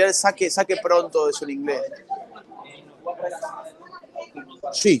la editorial saque pronto eso en inglés.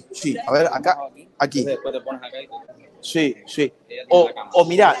 Sí. A ver, aquí. Sí. O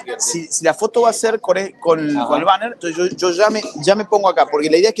mirá, si la foto va a ser con el banner, entonces yo ya me pongo acá,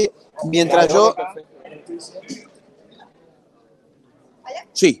 porque la idea es que mientras yo...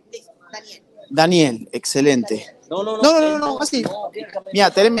 Sí. Daniel, excelente. No, así.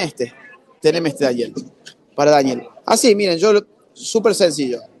 Mira, teneme este, Daniel. Para Daniel. Así, miren, súper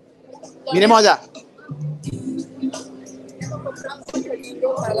sencillo. Miremos allá.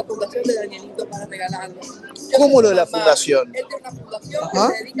 Para la fundación de Danielito para regalarlo. ¿Cómo lo de la fundación? Él tiene una fundación que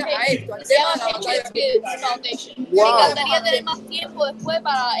se dedica a esto, al Se tema llama de la batalla. Kids Foundation. Wow. Me encantaría tener más tiempo después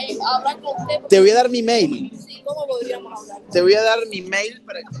para hablar con usted. Te voy a dar mi mail. Sí, ¿cómo podríamos hablar? Te voy a dar mi mail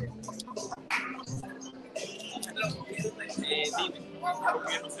para que...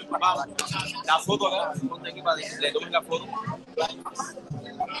 La foto acá, ponte aquí para que le tomes la foto.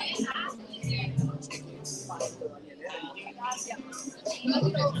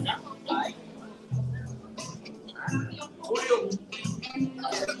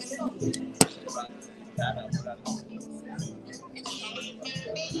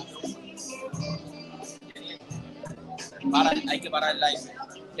 Hay que parar el live.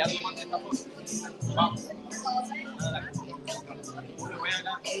 Ya tomaste esta foto. Vamos. Julio, ven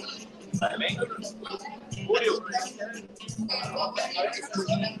acá. Ven. Julio.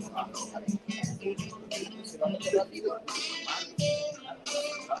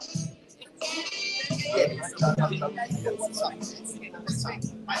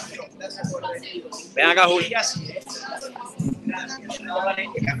 Ven acá, Julio.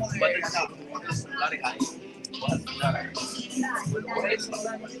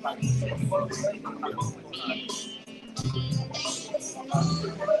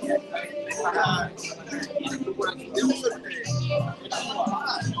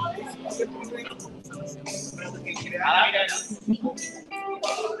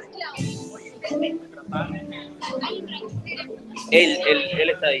 Él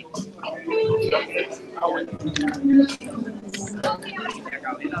está ahí.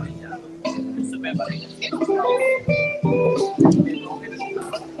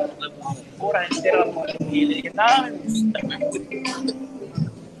 Horas enteras y le dije nada, me gusta.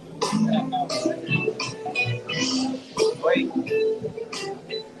 Oye,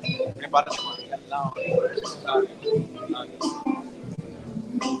 prepárate aquí al lado.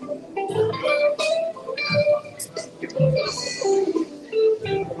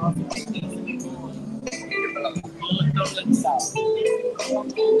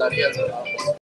 María Dorado.